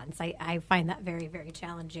teenager wants. I find that very, very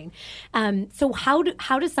challenging. So how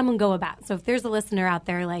does someone go about? So if there's a listener out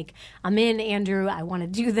there like, I'm in, Andrew, I want to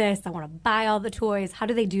do this, I want to buy all the toys, how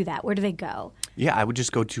do they do that? Where do they go? Yeah, I would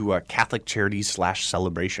just go to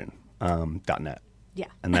CatholicCharities/celebration.net. Yeah.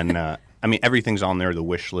 And then, everything's on there, the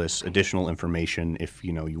wish list, additional information if,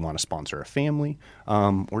 you want to sponsor a family,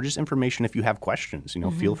 or just information if you have questions.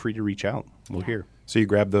 Feel free to reach out. We're here. So you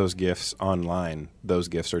grab those gifts online. Those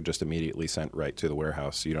gifts are just immediately sent right to the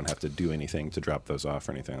warehouse, so you don't have to do anything to drop those off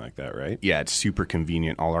or anything like that, right? Yeah, it's super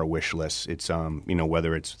convenient. All our wish lists. It's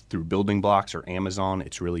whether it's through Building Blocks or Amazon,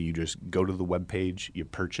 it's really you just go to the webpage, you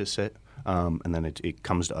purchase it, and then it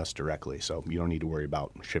comes to us directly. So you don't need to worry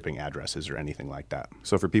about shipping addresses or anything like that.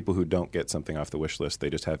 So for people who don't get something off the wish list, they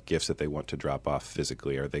just have gifts that they want to drop off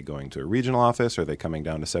physically. Are they going to a regional office? Are they coming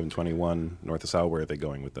down to 721 North LaSalle? Where are they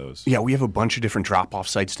going with those? Yeah, we have a bunch of different drop-off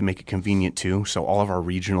sites to make it convenient too. So all of our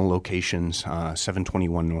regional locations,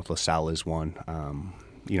 721 North LaSalle is one.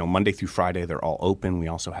 Monday through Friday, they're all open. We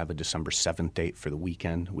also have a December 7th date for the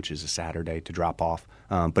weekend, which is a Saturday, to drop off.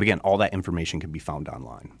 But again, all that information can be found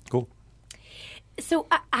online. Cool. So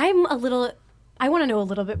I want to know a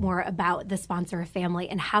little bit more about the sponsor of family,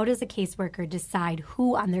 and how does a caseworker decide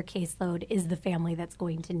who on their caseload is the family that's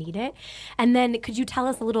going to need it? And then could you tell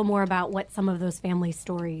us a little more about what some of those family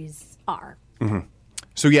stories are? Mm-hmm.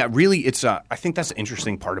 So yeah, really, it's I think that's the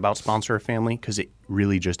interesting part about sponsor a family, because it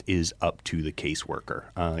really just is up to the caseworker.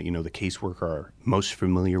 The caseworker are most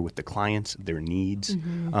familiar with the clients, their needs,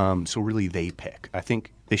 so really they pick. I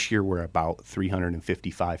think this year we're about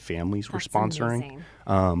 355 families we're sponsoring.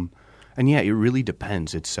 And yeah, it really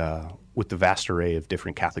depends. It's with the vast array of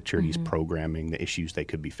different Catholic Charities programming, the issues they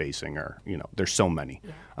could be facing are, there's so many.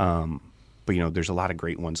 Yeah. But, there's a lot of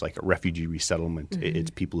great ones like a refugee resettlement. It's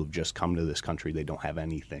people who've just come to this country. They don't have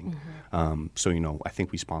anything. So, I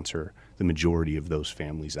think we sponsor the majority of those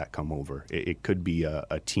families that come over. It could be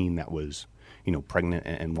a teen that was, pregnant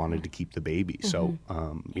and wanted to keep the baby. So,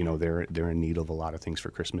 they're in need of a lot of things for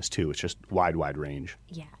Christmas too. It's just wide range.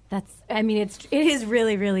 Yeah, it is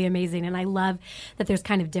really, really amazing. And I love that there's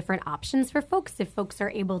kind of different options for folks. If folks are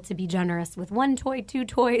able to be generous with one toy, two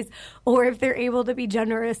toys, or if they're able to be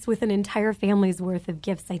generous with an entire family's worth of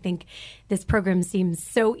gifts, I think this program seems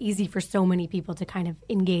so easy for so many people to kind of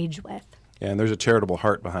engage with. Yeah, and there's a charitable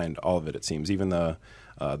heart behind all of it, it seems. Even the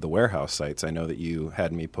warehouse sites, I know that you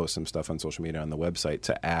had me post some stuff on social media on the website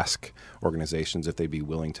to ask organizations if they'd be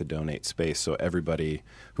willing to donate space. So everybody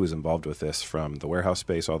who's involved with this, from the warehouse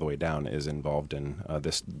space all the way down, is involved in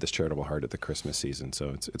this charitable heart at the Christmas season.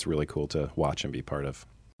 So it's really cool to watch and be part of.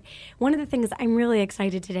 One of the things I'm really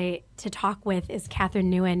excited today to talk with is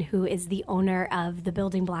Catherine Nguyen, who is the owner of the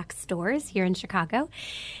Building Blocks stores here in Chicago.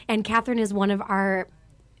 And Catherine is one of our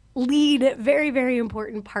lead, very, very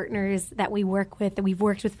important partners that we work with, that we've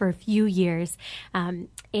worked with for a few years. And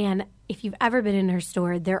if you've ever been in her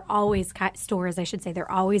store, they're always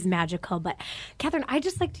magical. But Catherine, I'd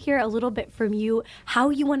just like to hear a little bit from you how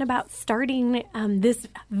you went about starting this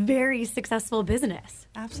very successful business.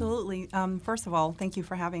 Absolutely. First of all, thank you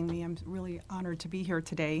for having me. I'm really honored to be here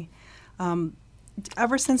today.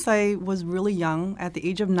 Ever since I was really young, at the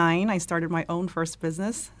age of 9, I started my own first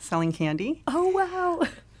business selling candy. Oh, wow.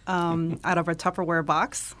 Out of a Tupperware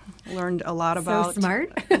box. Learned a lot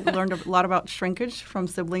about shrinkage from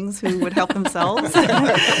siblings who would help themselves.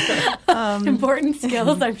 Important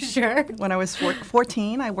skills, I'm sure. When I was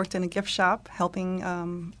 14, I worked in a gift shop helping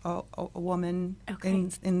a woman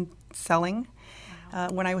in selling. Wow.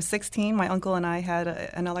 When I was 16, my uncle and I had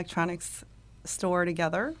an electronics store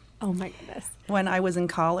together. Oh, my goodness. When I was in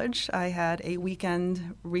college, I had a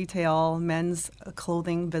weekend retail men's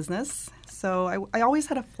clothing business. So I always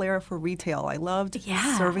had a flair for retail. I loved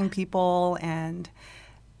serving people and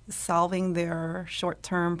solving their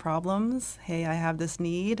short-term problems. Hey, I have this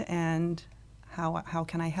need, and how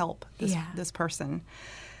can I help this person?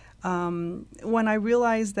 When I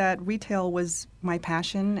realized that retail was my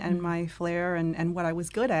passion and my flair and what I was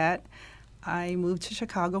good at, I moved to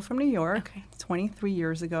Chicago from New York 23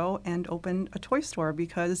 years ago and opened a toy store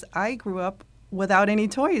because I grew up without any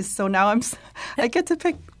toys. So now I get to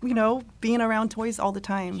pick, being around toys all the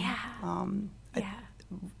time. Yeah.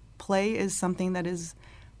 Play is something that is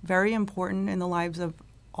very important in the lives of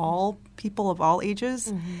all people of all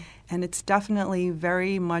ages. And it's definitely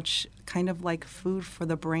very much kind of like food for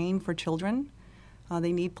the brain for children.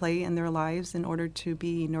 They need play in their lives in order to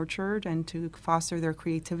be nurtured and to foster their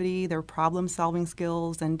creativity, their problem-solving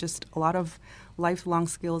skills, and just a lot of lifelong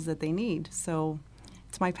skills that they need. So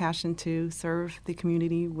it's my passion to serve the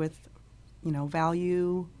community with,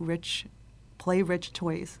 value-rich, play-rich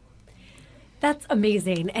toys. That's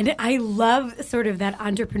amazing. And I love sort of that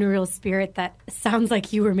entrepreneurial spirit that sounds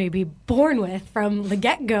like you were maybe born with from the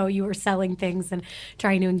get-go. You were selling things and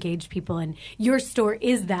trying to engage people. And your store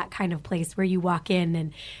is that kind of place where you walk in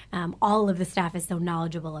and all of the staff is so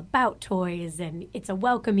knowledgeable about toys and it's a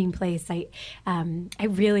welcoming place. I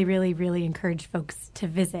really, really, really encourage folks to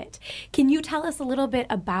visit. Can you tell us a little bit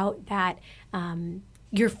about that,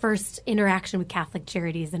 your first interaction with Catholic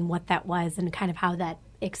Charities and what that was and kind of how that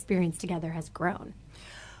experience together has grown?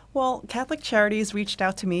 Well, Catholic Charities reached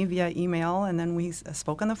out to me via email, and then we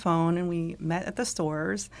spoke on the phone, and we met at the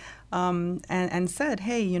stores and said,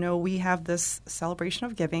 hey, we have this celebration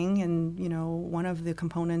of giving, and, one of the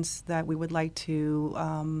components that we would like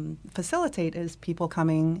to facilitate is people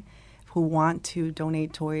coming who want to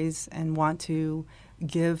donate toys and want to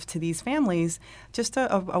give to these families, just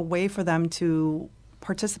a way for them to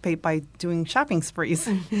participate by doing shopping sprees.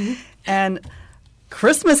 And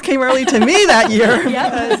Christmas came early to me that year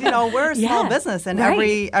because, we're a small business and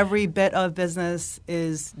every bit of business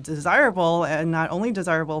is desirable, and not only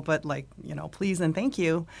desirable, but please and thank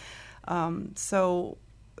you. So,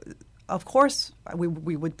 of course,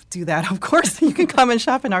 we would do that. Of course, you can come and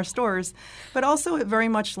shop in our stores. But also it very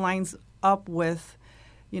much lines up with,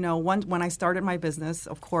 when I started my business,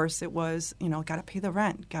 of course, it was, got to pay the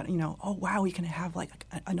rent. Oh, wow, we can have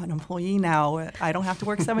an employee now. I don't have to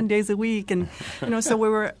work 7 days a week. And, so we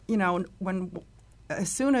were, as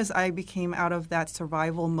soon as I became out of that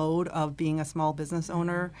survival mode of being a small business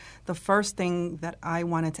owner, the first thing that I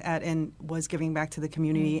wanted to add in was giving back to the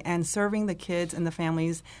community and serving the kids and the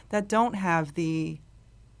families that don't have the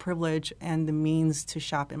privilege and the means to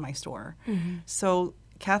shop in my store. So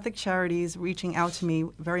Catholic Charities reaching out to me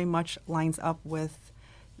very much lines up with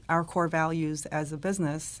our core values as a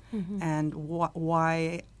business, and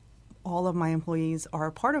why all of my employees are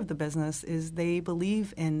a part of the business is they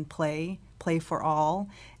believe in play for all,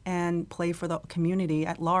 and play for the community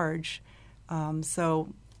at large.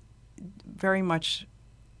 So very much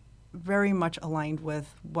aligned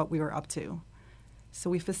with what we were up to. So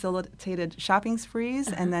we facilitated shopping sprees,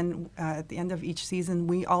 and then at the end of each season,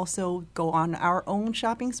 we also go on our own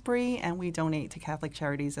shopping spree, and we donate to Catholic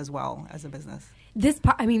Charities as well as a business. This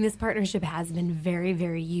partnership has been very,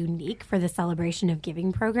 very unique for the Celebration of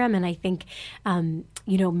Giving program, and I think,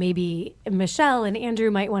 maybe Michelle and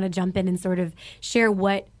Andrew might want to jump in and sort of share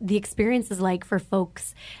what the experience is like for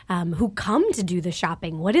folks who come to do the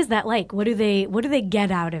shopping. What is that like? What do they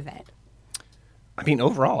get out of it?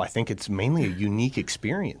 Overall, I think it's mainly a unique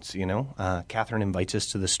experience, Catherine invites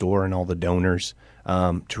us to the store and all the donors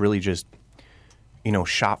to really just,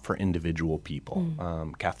 shop for individual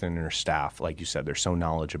people. Catherine and her staff, like you said, they're so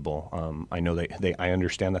knowledgeable. I know I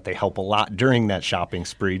understand that they help a lot during that shopping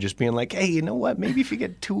spree, just being like, hey, you know what, maybe if you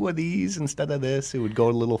get 2 of these instead of this, it would go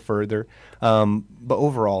a little further. But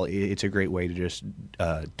overall, it's a great way to just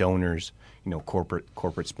donors,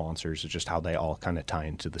 corporate sponsors, just how they all kind of tie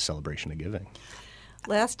into the Celebration of Giving.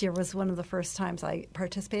 Last year was one of the first times I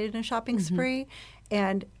participated in a shopping spree,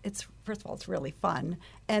 and first of all, it's really fun.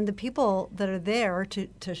 And the people that are there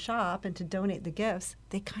to shop and to donate the gifts,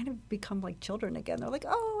 they kind of become like children again. They're like,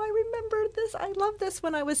 oh, I remember this. I loved this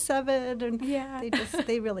when I was 7. And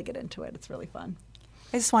they really get into it. It's really fun.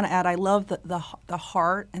 I just want to add, I love the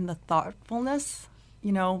heart and the thoughtfulness.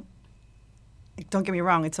 Don't get me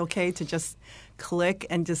wrong, it's okay to just click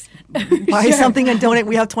and just buy something and donate.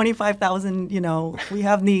 We have 25,000, we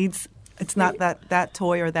have needs. It's not that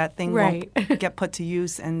toy or that thing won't get put to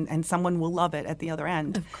use, and someone will love it at the other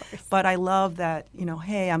end. Of course. But I love that,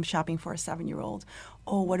 hey, I'm shopping for a 7-year-old.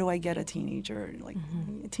 Oh, what do I get a teenager?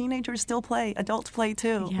 Teenagers still play. Adults play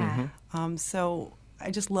too. Yeah. So I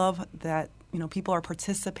just love that, people are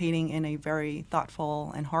participating in a very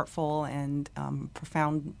thoughtful and heartful and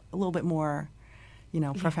profound, a little bit more,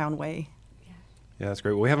 profound way. Yeah, that's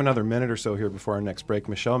great. Well, we have another minute or so here before our next break.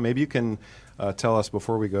 Michelle, maybe you can tell us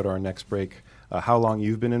before we go to our next break how long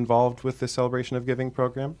you've been involved with the Celebration of Giving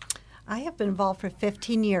program? I have been involved for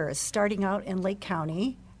 15 years, starting out in Lake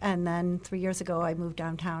County And then 3 years ago, I moved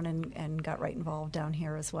downtown and got right involved down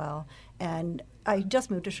here as well. And I just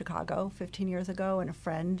moved to Chicago 15 years ago, and a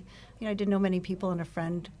friend, I didn't know many people, and a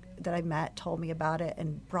friend that I met told me about it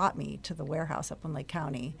and brought me to the warehouse up in Lake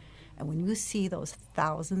County. And when you see those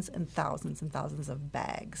thousands and thousands and thousands of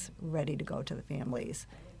bags ready to go to the families,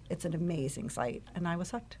 it's an amazing sight. And I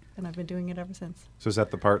was hooked, and I've been doing it ever since. So is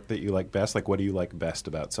that the part that you like best? Like, what do you like best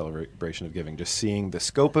about Celebration of Giving? Just seeing the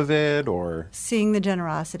scope of it, or? Seeing the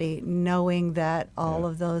generosity, knowing that all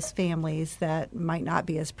of those families that might not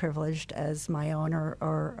be as privileged as my own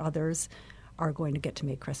or others are going to get to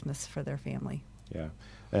make Christmas for their family. Yeah.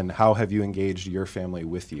 And how have you engaged your family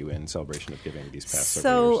with you in Celebration of Giving these past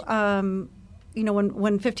several years? So,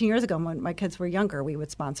 when 15 years ago, when my kids were younger, we would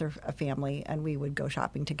sponsor a family and we would go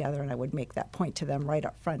shopping together, and I would make that point to them right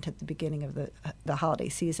up front at the beginning of the holiday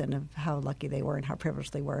season of how lucky they were and how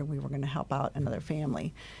privileged they were, and we were going to help out another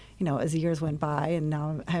family. As the years went by, and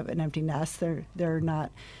now I have an empty nest, they're not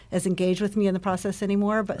as engaged with me in the process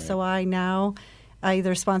anymore, but so I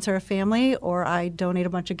either sponsor a family, or I donate a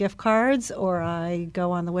bunch of gift cards, or I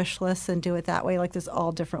go on the wish list and do it that way. Like, there's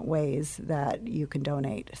all different ways that you can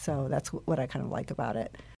donate. So that's what I kind of like about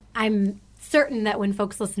it. I'm certain that when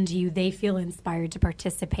folks listen to you, they feel inspired to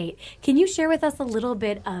participate. Can you share with us a little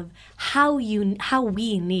bit of how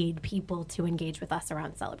we need people to engage with us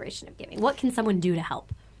around Celebration of Giving? What can someone do to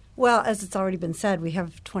help? Well, as it's already been said, we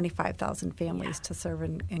have 25,000 families to serve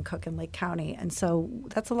and cook in Lake County, and so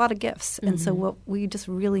that's a lot of gifts. And so what we just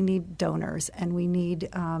really need donors, and we need,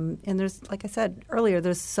 and there's, like I said earlier,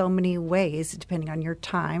 there's so many ways, depending on your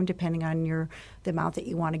time, depending on the amount that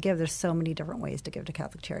you want to give. There's so many different ways to give to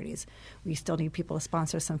Catholic Charities. We still need people to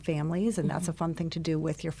sponsor some families, and that's a fun thing to do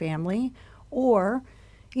with your family. Or,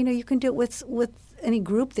 you can do it with any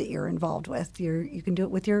group that you're involved with. You can do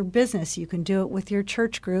it with your business. You can do it with your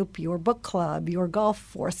church group, your book club, your golf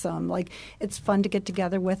foursome. Like, it's fun to get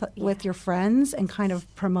together with your friends and kind of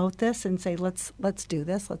promote this and say, let's do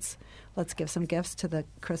this. Let's give some gifts to the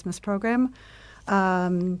Christmas program.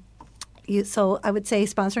 So I would say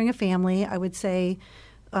sponsoring a family. I would say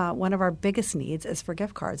one of our biggest needs is for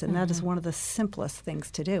gift cards, and that is one of the simplest things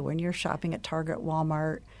to do when you're shopping at Target,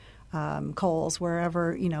 Walmart, Kohl's,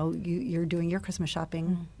 wherever you're doing your Christmas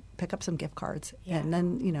shopping. Pick up some gift cards, and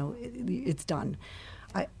then it's done.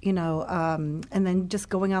 And then just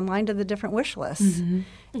going online to the different wish lists,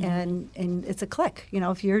 and it's a click.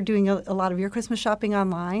 If you're doing a lot of your Christmas shopping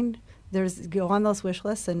online, go on those wish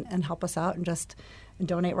lists and help us out and just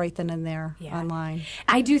donate right then and there online.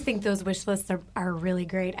 I do think those wish lists are really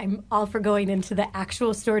great. I'm all for going into the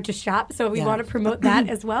actual store to shop, so we want to promote that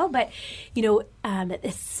as well. But,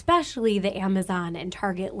 especially the Amazon and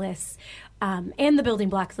Target lists and the building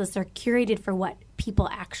blocks lists are curated for what people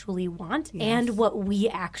actually want and what we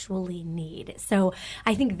actually need. So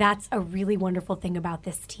I think that's a really wonderful thing about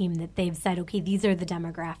this team, that they've said, okay, these are the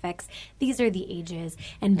demographics, these are the ages,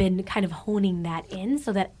 and been kind of honing that in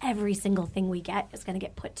so that every single thing we get is going to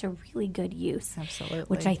get put to really good use. Absolutely.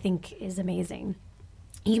 Which I think is amazing.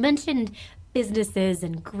 You mentioned businesses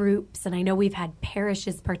and groups, and I know we've had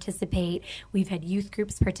parishes participate, we've had youth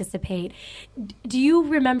groups participate. Do you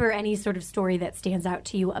remember any sort of story that stands out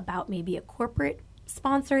to you about maybe a corporate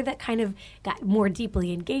sponsor that kind of got more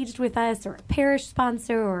deeply engaged with us, or a parish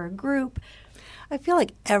sponsor or a group? I feel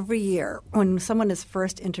like every year when someone is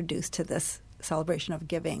first introduced to this Celebration of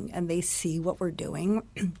Giving and they see what we're doing,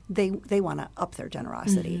 they want to up their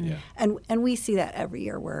generosity. And we see that every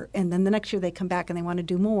year, and then the next year they come back and they want to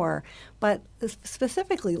do more. But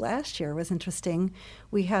specifically last year was interesting.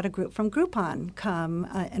 We had a group from Groupon come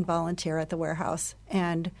and volunteer at the warehouse,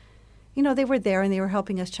 and they were there and they were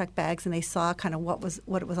helping us check bags, and they saw kind of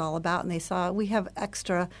what it was all about, and they saw we have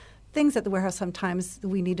extra things at the warehouse sometimes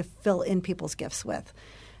we need to fill in people's gifts with.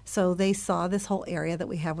 So they saw this whole area that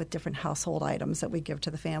we have with different household items that we give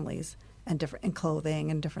to the families, and clothing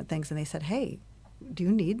and different things, and they said, "Hey, do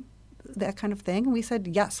you need that kind of thing?" And we said,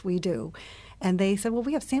 "Yes, we do." And they said, "Well,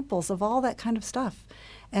 we have samples of all that kind of stuff."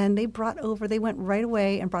 And they went right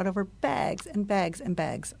away and brought over bags and bags and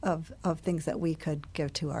bags of things that we could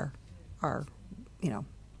give to our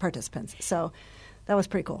participants. So that was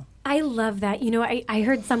pretty cool. I love that. I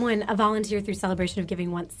heard a volunteer through Celebration of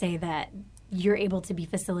Giving once say that you're able to be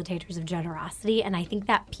facilitators of generosity. And I think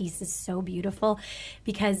that piece is so beautiful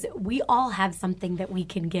because we all have something that we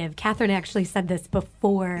can give. Catherine actually said this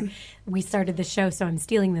before we started the show, so I'm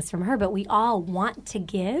stealing this from her, but we all want to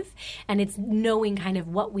give, and it's knowing kind of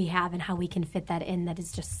what we have and how we can fit that in that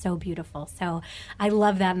is just so beautiful. So I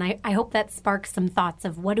love that, and I hope that sparks some thoughts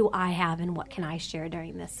of what do I have and what can I share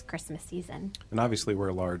during this Christmas season. And obviously we're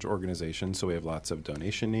a large organization, so we have lots of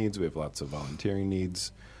donation needs, we have lots of volunteering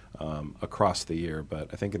needs across the year, but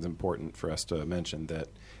I think it's important for us to mention that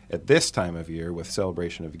at this time of year with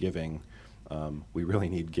Celebration of Giving, we really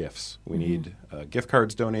need gifts. We need gift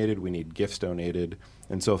cards donated, we need gifts donated,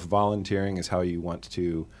 and so if volunteering is how you want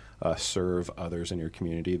to serve others in your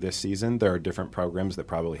community this season, there are different programs that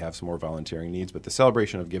probably have some more volunteering needs, but the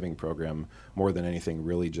Celebration of Giving program, more than anything,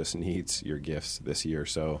 really just needs your gifts this year.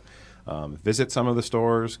 So visit some of the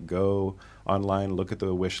stores, go online, look at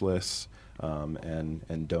the wish lists,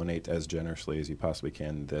 and donate as generously as you possibly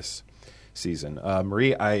can this season.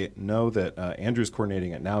 Marie, I know that Andrew's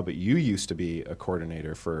coordinating it now, but you used to be a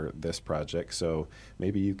coordinator for this project, so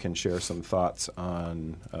maybe you can share some thoughts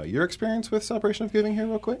on your experience with Celebration of Giving here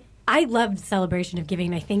real quick. I love Celebration of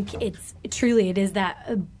Giving. I think it is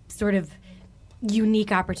that sort of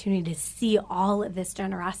unique opportunity to see all of this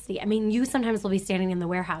generosity. I mean, you sometimes will be standing in the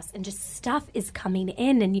warehouse and just stuff is coming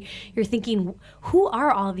in and you're thinking, who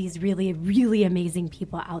are all these really, really amazing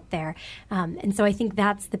people out there? And so I think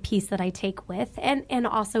that's the piece that I take with, and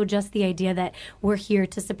also just the idea that we're here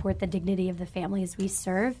to support the dignity of the families we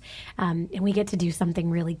serve, and we get to do something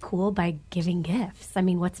really cool by giving gifts. I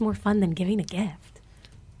mean, what's more fun than giving a gift?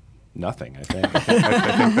 Nothing, I think. I think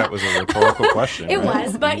that was a rhetorical question. It right?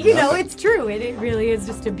 was, but it's true. It really is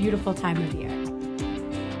just a beautiful time of year.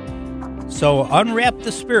 So unwrap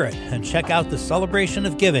the spirit and check out the Celebration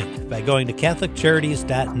of Giving by going to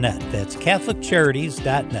CatholicCharities.net. That's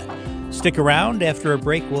CatholicCharities.net. Stick around. After a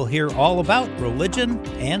break, we'll hear all about religion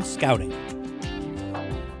and scouting.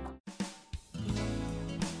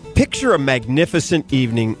 Picture a magnificent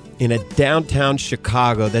evening in a downtown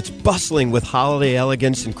Chicago that's bustling with holiday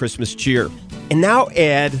elegance and Christmas cheer. And now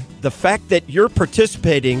add the fact that you're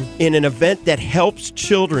participating in an event that helps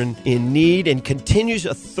children in need and continues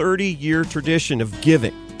a 30-year tradition of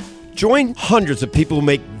giving. Join hundreds of people who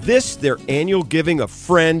make this their annual giving of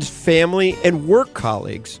friends, family, and work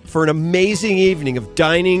colleagues for an amazing evening of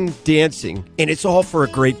dining, dancing, and it's all for a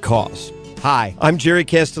great cause. Hi, I'm Jerry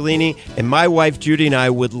Castellini, and my wife Judy and I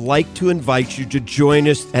would like to invite you to join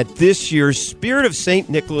us at this year's Spirit of St.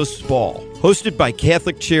 Nicholas Ball, hosted by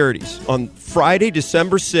Catholic Charities on Friday,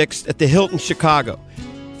 December 6th at the Hilton, Chicago.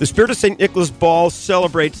 The Spirit of St. Nicholas Ball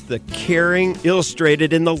celebrates the caring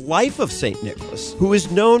illustrated in the life of St. Nicholas, who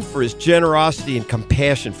is known for his generosity and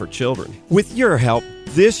compassion for children. With your help,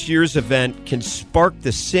 this year's event can spark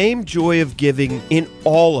the same joy of giving in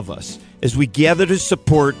all of us, as we gather to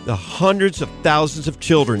support the hundreds of thousands of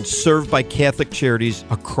children served by Catholic Charities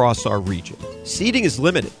across our region. Seating is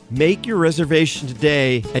limited. Make your reservation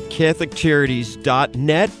today at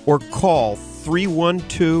CatholicCharities.net or call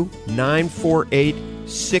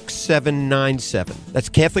 312-948-6797. That's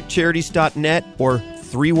CatholicCharities.net or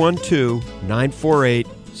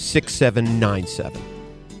 312-948-6797.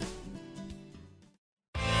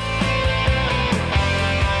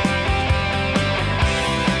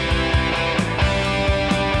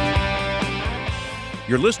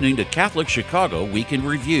 You're listening to Catholic Chicago Week in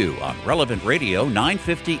Review on Relevant Radio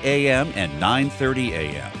 950 AM and 930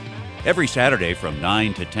 AM. Every Saturday from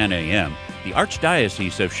 9 to 10 a.m., the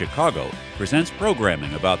Archdiocese of Chicago presents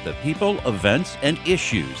programming about the people, events, and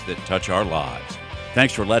issues that touch our lives.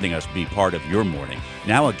 Thanks for letting us be part of your morning.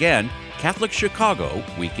 Now again, Catholic Chicago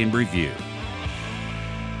Week in Review.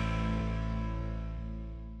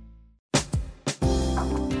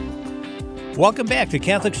 Welcome back to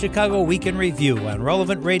Catholic Chicago Week in Review on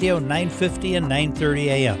Relevant Radio 950 and 930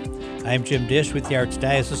 AM. I'm Jim Dish with the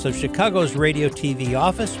Archdiocese of Chicago's Radio TV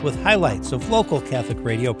office with highlights of local Catholic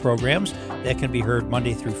radio programs that can be heard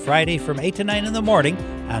Monday through Friday from 8 to 9 in the morning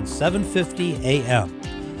on 750 AM.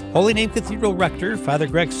 Holy Name Cathedral Rector Father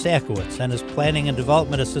Greg Sakowicz and his Planning and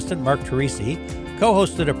Development Assistant Mark Teresi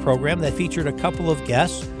co-hosted a program that featured a couple of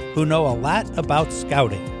guests who know a lot about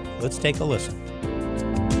scouting. Let's take a listen.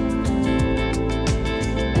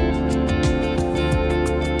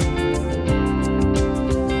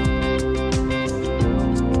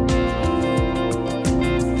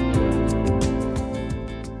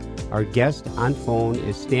 Our guest on phone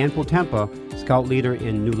is Stan Potempa, Scout leader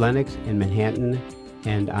in New Lenox and Manhattan,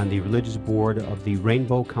 and on the religious board of the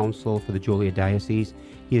Rainbow Council for the Joliet Diocese.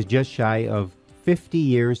 He is just shy of 50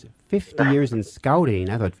 years, 50 years in scouting.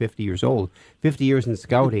 I thought 50 years old. 50 years in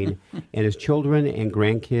scouting. And his children and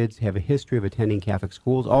grandkids have a history of attending Catholic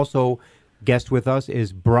schools. Also, guest with us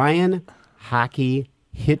is Brian Hockey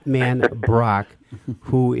Hitman Brock,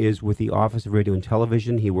 who is with the Office of Radio and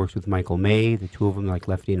Television. He works with Michael May, the two of them like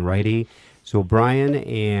lefty and righty. So Brian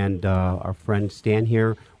and our friend Stan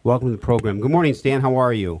here, welcome to the program. Good morning, Stan. How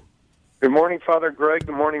are you? Good morning, Father Greg.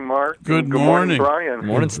 Good morning, Mark. Good morning, Brian. Good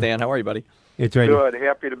morning, Stan. How are you, buddy? It's right. Good.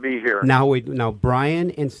 Happy to be here. Now,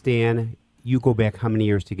 Brian and Stan, you go back how many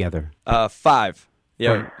years together? 5.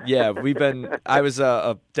 Yeah, we've been. I was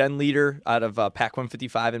a den leader out of PAC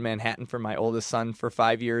 155 in Manhattan for my oldest son for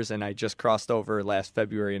 5 years, and I just crossed over last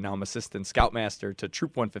February, and now I'm assistant scoutmaster to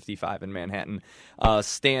Troop 155 in Manhattan.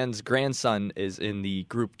 Stan's grandson is in the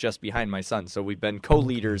group just behind my son, so we've been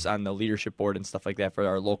co-leaders on the leadership board and stuff like that for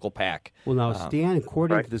our local PAC. Well, now, Stan,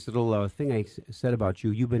 according to this little thing I said about you,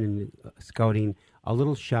 you've been in scouting a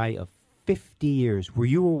little shy of 50 years. Were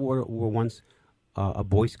you were once a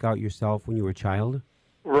Boy Scout yourself when you were a child?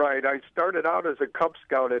 Right. I started out as a Cub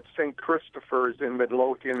Scout at St. Christopher's in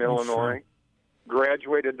Midlothian, Illinois.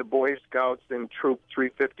 Graduated the Boy Scouts in Troop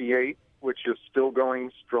 358, which is still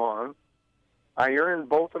going strong. I earned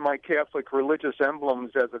both of my Catholic religious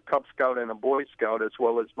emblems as a Cub Scout and a Boy Scout, as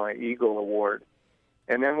well as my Eagle Award.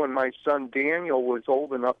 And then when my son Daniel was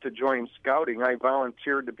old enough to join Scouting, I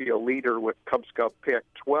volunteered to be a leader with Cub Scout Pac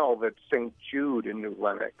 12 at St. Jude in New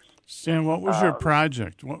Lenox. Stan, what was your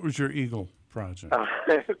project? What was your Eagle project?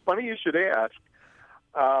 Funny you should ask.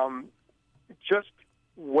 Just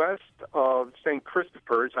west of St.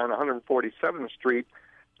 Christopher's on 147th Street,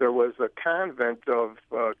 there was a convent of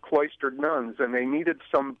cloistered nuns, and they needed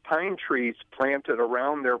some pine trees planted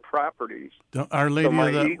around their properties. Our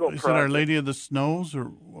Lady of the Snows,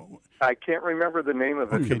 or I can't remember the name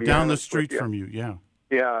of it. Okay, down the street from you, yeah.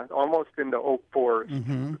 Yeah, almost into Oak Forest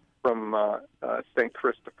from St.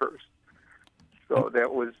 Christopher's. So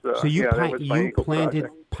that was you planted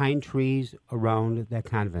project. pine trees around that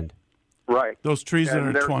convent. Right. Those trees that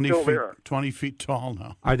and are 20 20 feet tall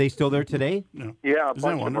now. Are they still there today? No. Yeah, a Isn't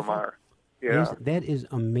bunch that of them are. Yeah. That is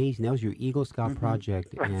amazing. That was your Eagle Scout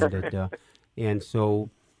project, and so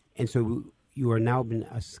you are now been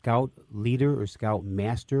a Scout leader or Scout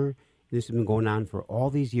master. This has been going on for all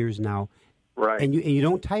these years now, right? And you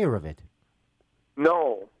don't tire of it.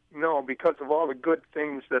 No, because of all the good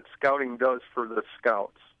things that Scouting does for the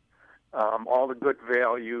Scouts, all the good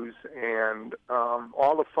values and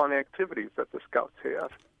all the fun activities that the Scouts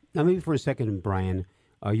have. Now, maybe for a second, Brian,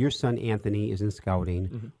 your son Anthony is in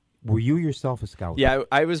Scouting. Were you yourself a Scout? Yeah,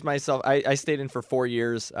 I was myself. I stayed in for 4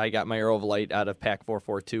 years. I got my Earl of Light out of PAC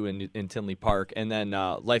 442 in Tinley Park, and then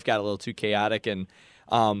life got a little too chaotic, and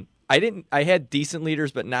I had decent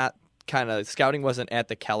leaders, but not Scouting wasn't at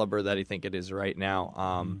the caliber that I think it is right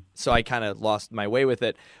now. So I kind of lost my way with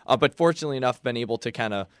it. But fortunately enough, been able to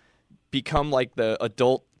kind of become like the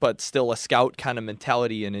adult but still a Scout kind of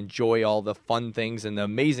mentality and enjoy all the fun things and the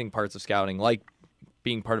amazing parts of Scouting, like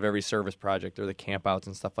being part of every service project or the campouts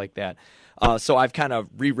and stuff like that. So I've kind of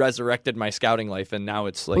re-resurrected my Scouting life, and now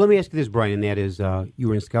it's like... Well, let me ask you this, Brian, and that is you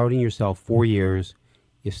were in Scouting yourself 4 years.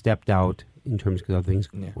 You stepped out in terms of other things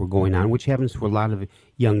were going on, which happens for a lot of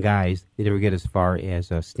young guys. They never get as far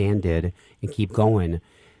as Stan did and keep going.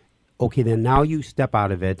 Okay, then now you step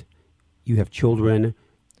out of it. You have children.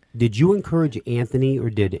 Did you encourage Anthony, or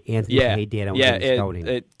did Anthony say, hey, Dad, I want to go Scouting?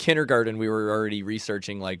 At kindergarten, we were already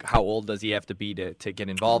researching, like, how old does he have to be to get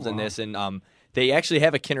involved in this, and they actually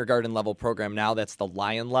have a kindergarten level program now that's the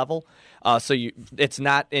Lion level. So it's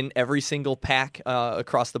not in every single PAC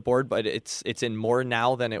across the board, but it's in more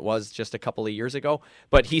now than it was just a couple of years ago.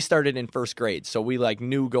 But he started in first grade, so we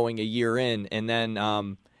knew going a year in, and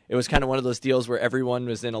then it was kind of one of those deals where everyone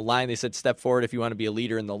was in a line. They said, step forward if you want to be a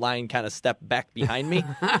leader, and the line kind of stepped back behind me.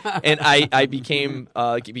 And I became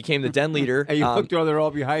the den leader. And you hooked her, they're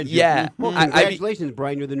all behind you. Yeah. Well, congratulations,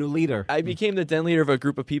 Brian, you're the new leader. I became the den leader of a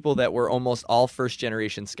group of people that were almost all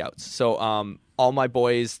first-generation Scouts. So all my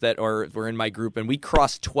boys that were in my group, and we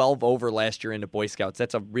crossed 12 over last year into Boy Scouts.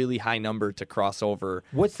 That's a really high number to cross over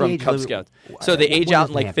from Cub Scouts. So they age out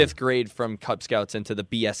in fifth grade from Cub Scouts into the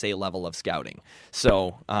BSA level of Scouting.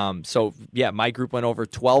 So my group went over.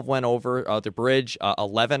 12 went over the bridge.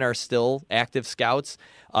 11 are still active Scouts.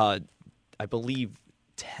 I believe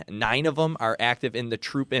 9 of them are active in the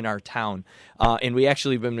troop in our town, and we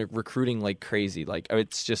actually been recruiting like crazy. Like,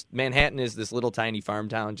 it's just, Manhattan is this little tiny farm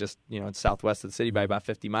town, just it's southwest of the city by about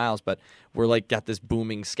 50 miles, but we're got this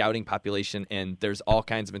booming Scouting population, and there's all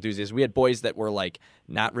kinds of enthusiasts. We had boys that were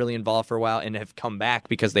not really involved for a while and have come back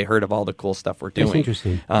because they heard of all the cool stuff we're doing. That's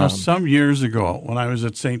interesting. Some years ago, when I was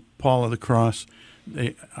at St. Paul of the Cross,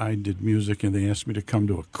 I did music, and they asked me to come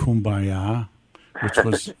to a kumbaya,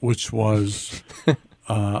 which was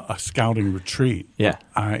a scouting retreat. Yeah,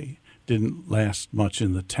 I didn't last much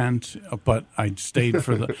in the tent, but I stayed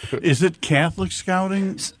for the. Is it Catholic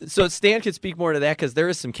scouting? So Stan could speak more to that because there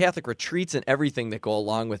is some Catholic retreats and everything that go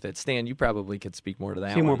along with it. Stan, you probably could speak more to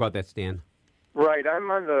that. Say more about that, Stan. Right. I'm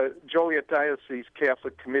on the Joliet Diocese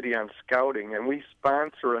Catholic Committee on Scouting, and we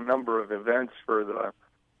sponsor a number of events for the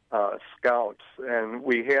Scouts. And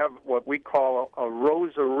we have what we call a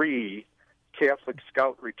Rosary Catholic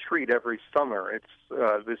Scout Retreat every summer.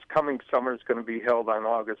 It's this coming summer is going to be held on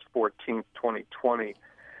August 14th, 2020.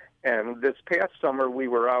 And this past summer, we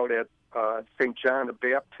were out at St. John the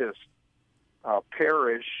Baptist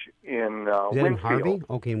Parish in Winfield. In Harvey?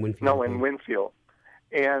 Okay, in Winfield. No, in Winfield.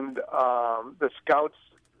 And the Scouts,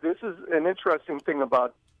 this is an interesting thing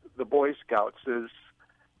about the Boy Scouts is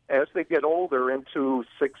as they get older into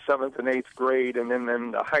 6th, 7th, and 8th grade and then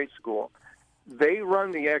into high school, they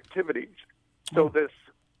run the activities. So this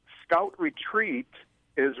Scout retreat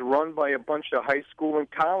is run by a bunch of high school and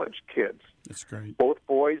college kids. That's great. Both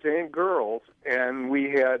boys and girls. And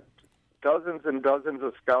we had dozens and dozens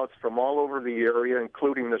of Scouts from all over the area,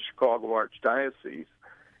 including the Chicago Archdiocese.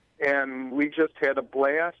 And we just had a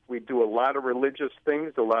blast. We do a lot of religious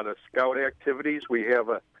things, a lot of Scout activities. We have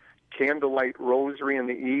a candlelight rosary in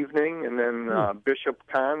the evening, and then Bishop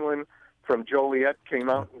Conlin from Joliet came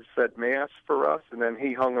out and said Mass for us, and then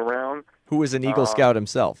he hung around. Who was an Eagle Scout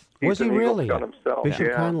himself. Was he really? Eagle Scout himself. Bishop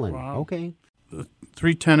Yeah. Conlin. Wow. Okay. The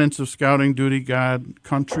 3 tenets of scouting: duty, God,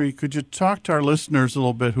 country. Could you talk to our listeners a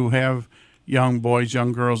little bit who have young boys,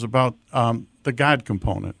 young girls about the God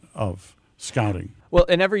component of scouting? Well,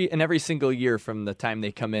 in every single year from the time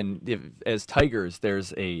they come in as Tigers,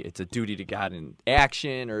 it's a duty to God in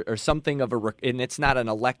action or something of and it's not an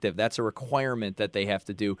elective. That's a requirement that they have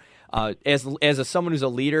to do. As someone who's a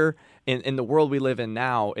leader in the world we live in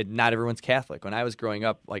now, not everyone's Catholic. When I was growing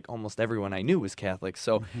up, like almost everyone I knew was Catholic.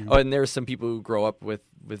 So, and there's some people who grow up with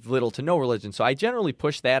little to no religion. So I generally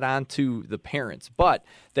push that on to the parents. But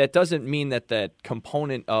that doesn't mean that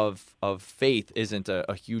component of faith isn't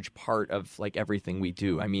a huge part of like everything we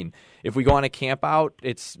do. I mean, if we go on a camp out,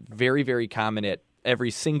 it's very, very common at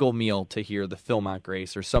every single meal to hear the Philmont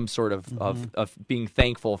Grace or some sort of being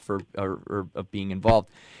thankful for or of being involved.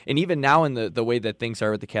 And even now in the way that things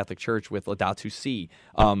are at the Catholic Church with Laudato Si,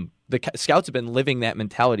 the Scouts have been living that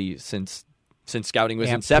mentality since Scouting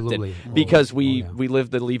was incepted because we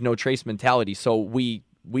live the leave no trace mentality. So we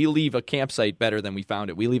leave a campsite better than we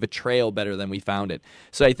found it. We leave a trail better than we found it.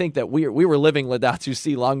 So I think that we were living Laudato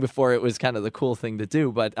Si long before it was kind of the cool thing to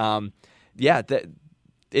do. But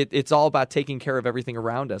it's all about taking care of everything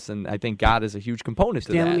around us, and I think God is a huge component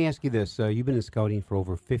to that. Let me ask you this. You've been in scouting for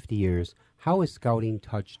over 50 years. How has scouting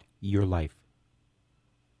touched your life?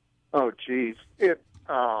 Oh, geez. It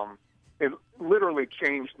literally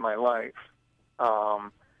changed my life.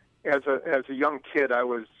 As a young kid, I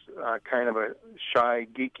was kind of a shy,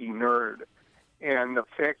 geeky nerd. And the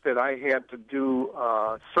fact that I had to do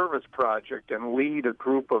a service project and lead a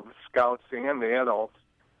group of Scouts and the adults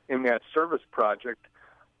in that service project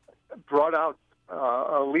brought out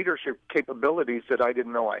leadership capabilities that I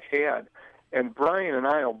didn't know I had. And Brian and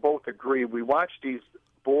I will both agree. We watch these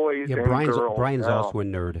boys and girls. Brian's also a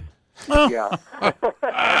nerd. Yeah.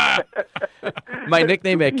 My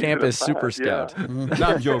nickname at camp is Super Scout. Yeah.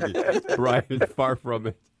 Not joking. Brian, far from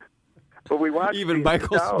it. But we watch even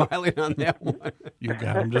Michael smiling on that one. You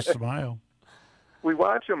got him to smile. We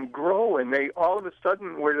watch them grow, and they all of a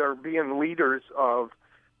sudden, where they're being leaders of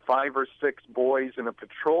 5 or 6 boys in a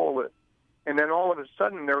patrol, and then all of a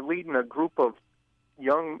sudden they're leading a group of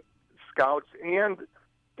young Scouts and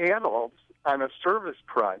adults on a service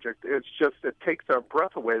project. It's just, it takes our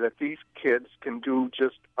breath away that these kids can do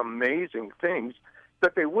just amazing things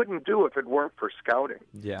that they wouldn't do if it weren't for scouting.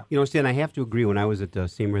 Yeah. You know, Stan, I have to agree. When I was at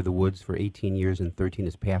St. Mary of the Woods for 18 years and 13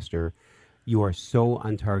 as pastor, you are so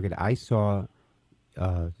on target. I saw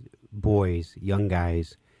boys, young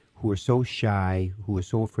guys, who were so shy, who were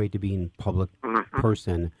so afraid to be in public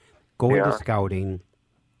person, go into scouting,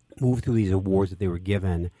 move through these awards that they were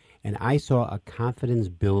given, and I saw a confidence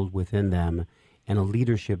build within them and a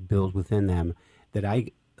leadership build within them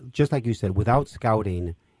that just like you said, without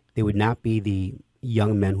scouting, they would not be the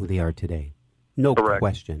young men who they are today. No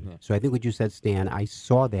question. Yeah. So I think what you said, Stan, I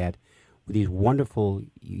saw that with these wonderful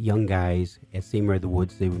young guys at St. Mary of the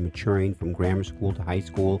Woods. They were maturing from grammar school to high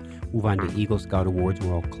school, move on to Eagle Scout Awards.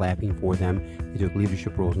 We're all clapping for them. They took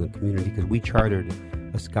leadership roles in the community because we chartered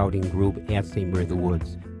a scouting group at St. Mary of the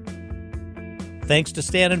Woods. Thanks to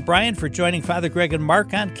Stan and Brian for joining Father Greg and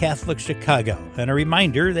Mark on Catholic Chicago. And a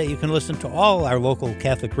reminder that you can listen to all our local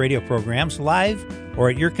Catholic radio programs live or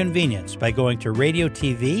at your convenience by going to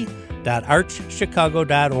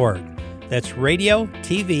radiotv.archchicago.org. That's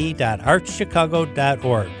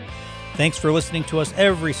radiotv.archchicago.org. Thanks for listening to us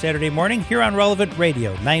every Saturday morning here on Relevant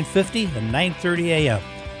Radio, 950 and 9:30 a.m.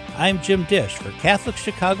 I'm Jim Dish for Catholic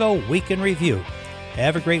Chicago Week in Review.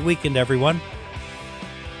 Have a great weekend, everyone.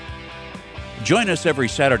 Join us every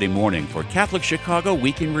Saturday morning for Catholic Chicago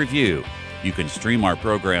Week in Review. You can stream our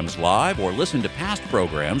programs live or listen to past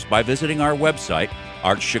programs by visiting our website,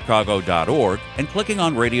 archchicago.org, and clicking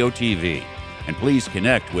on Radio TV. And please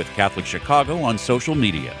connect with Catholic Chicago on social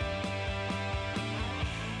media.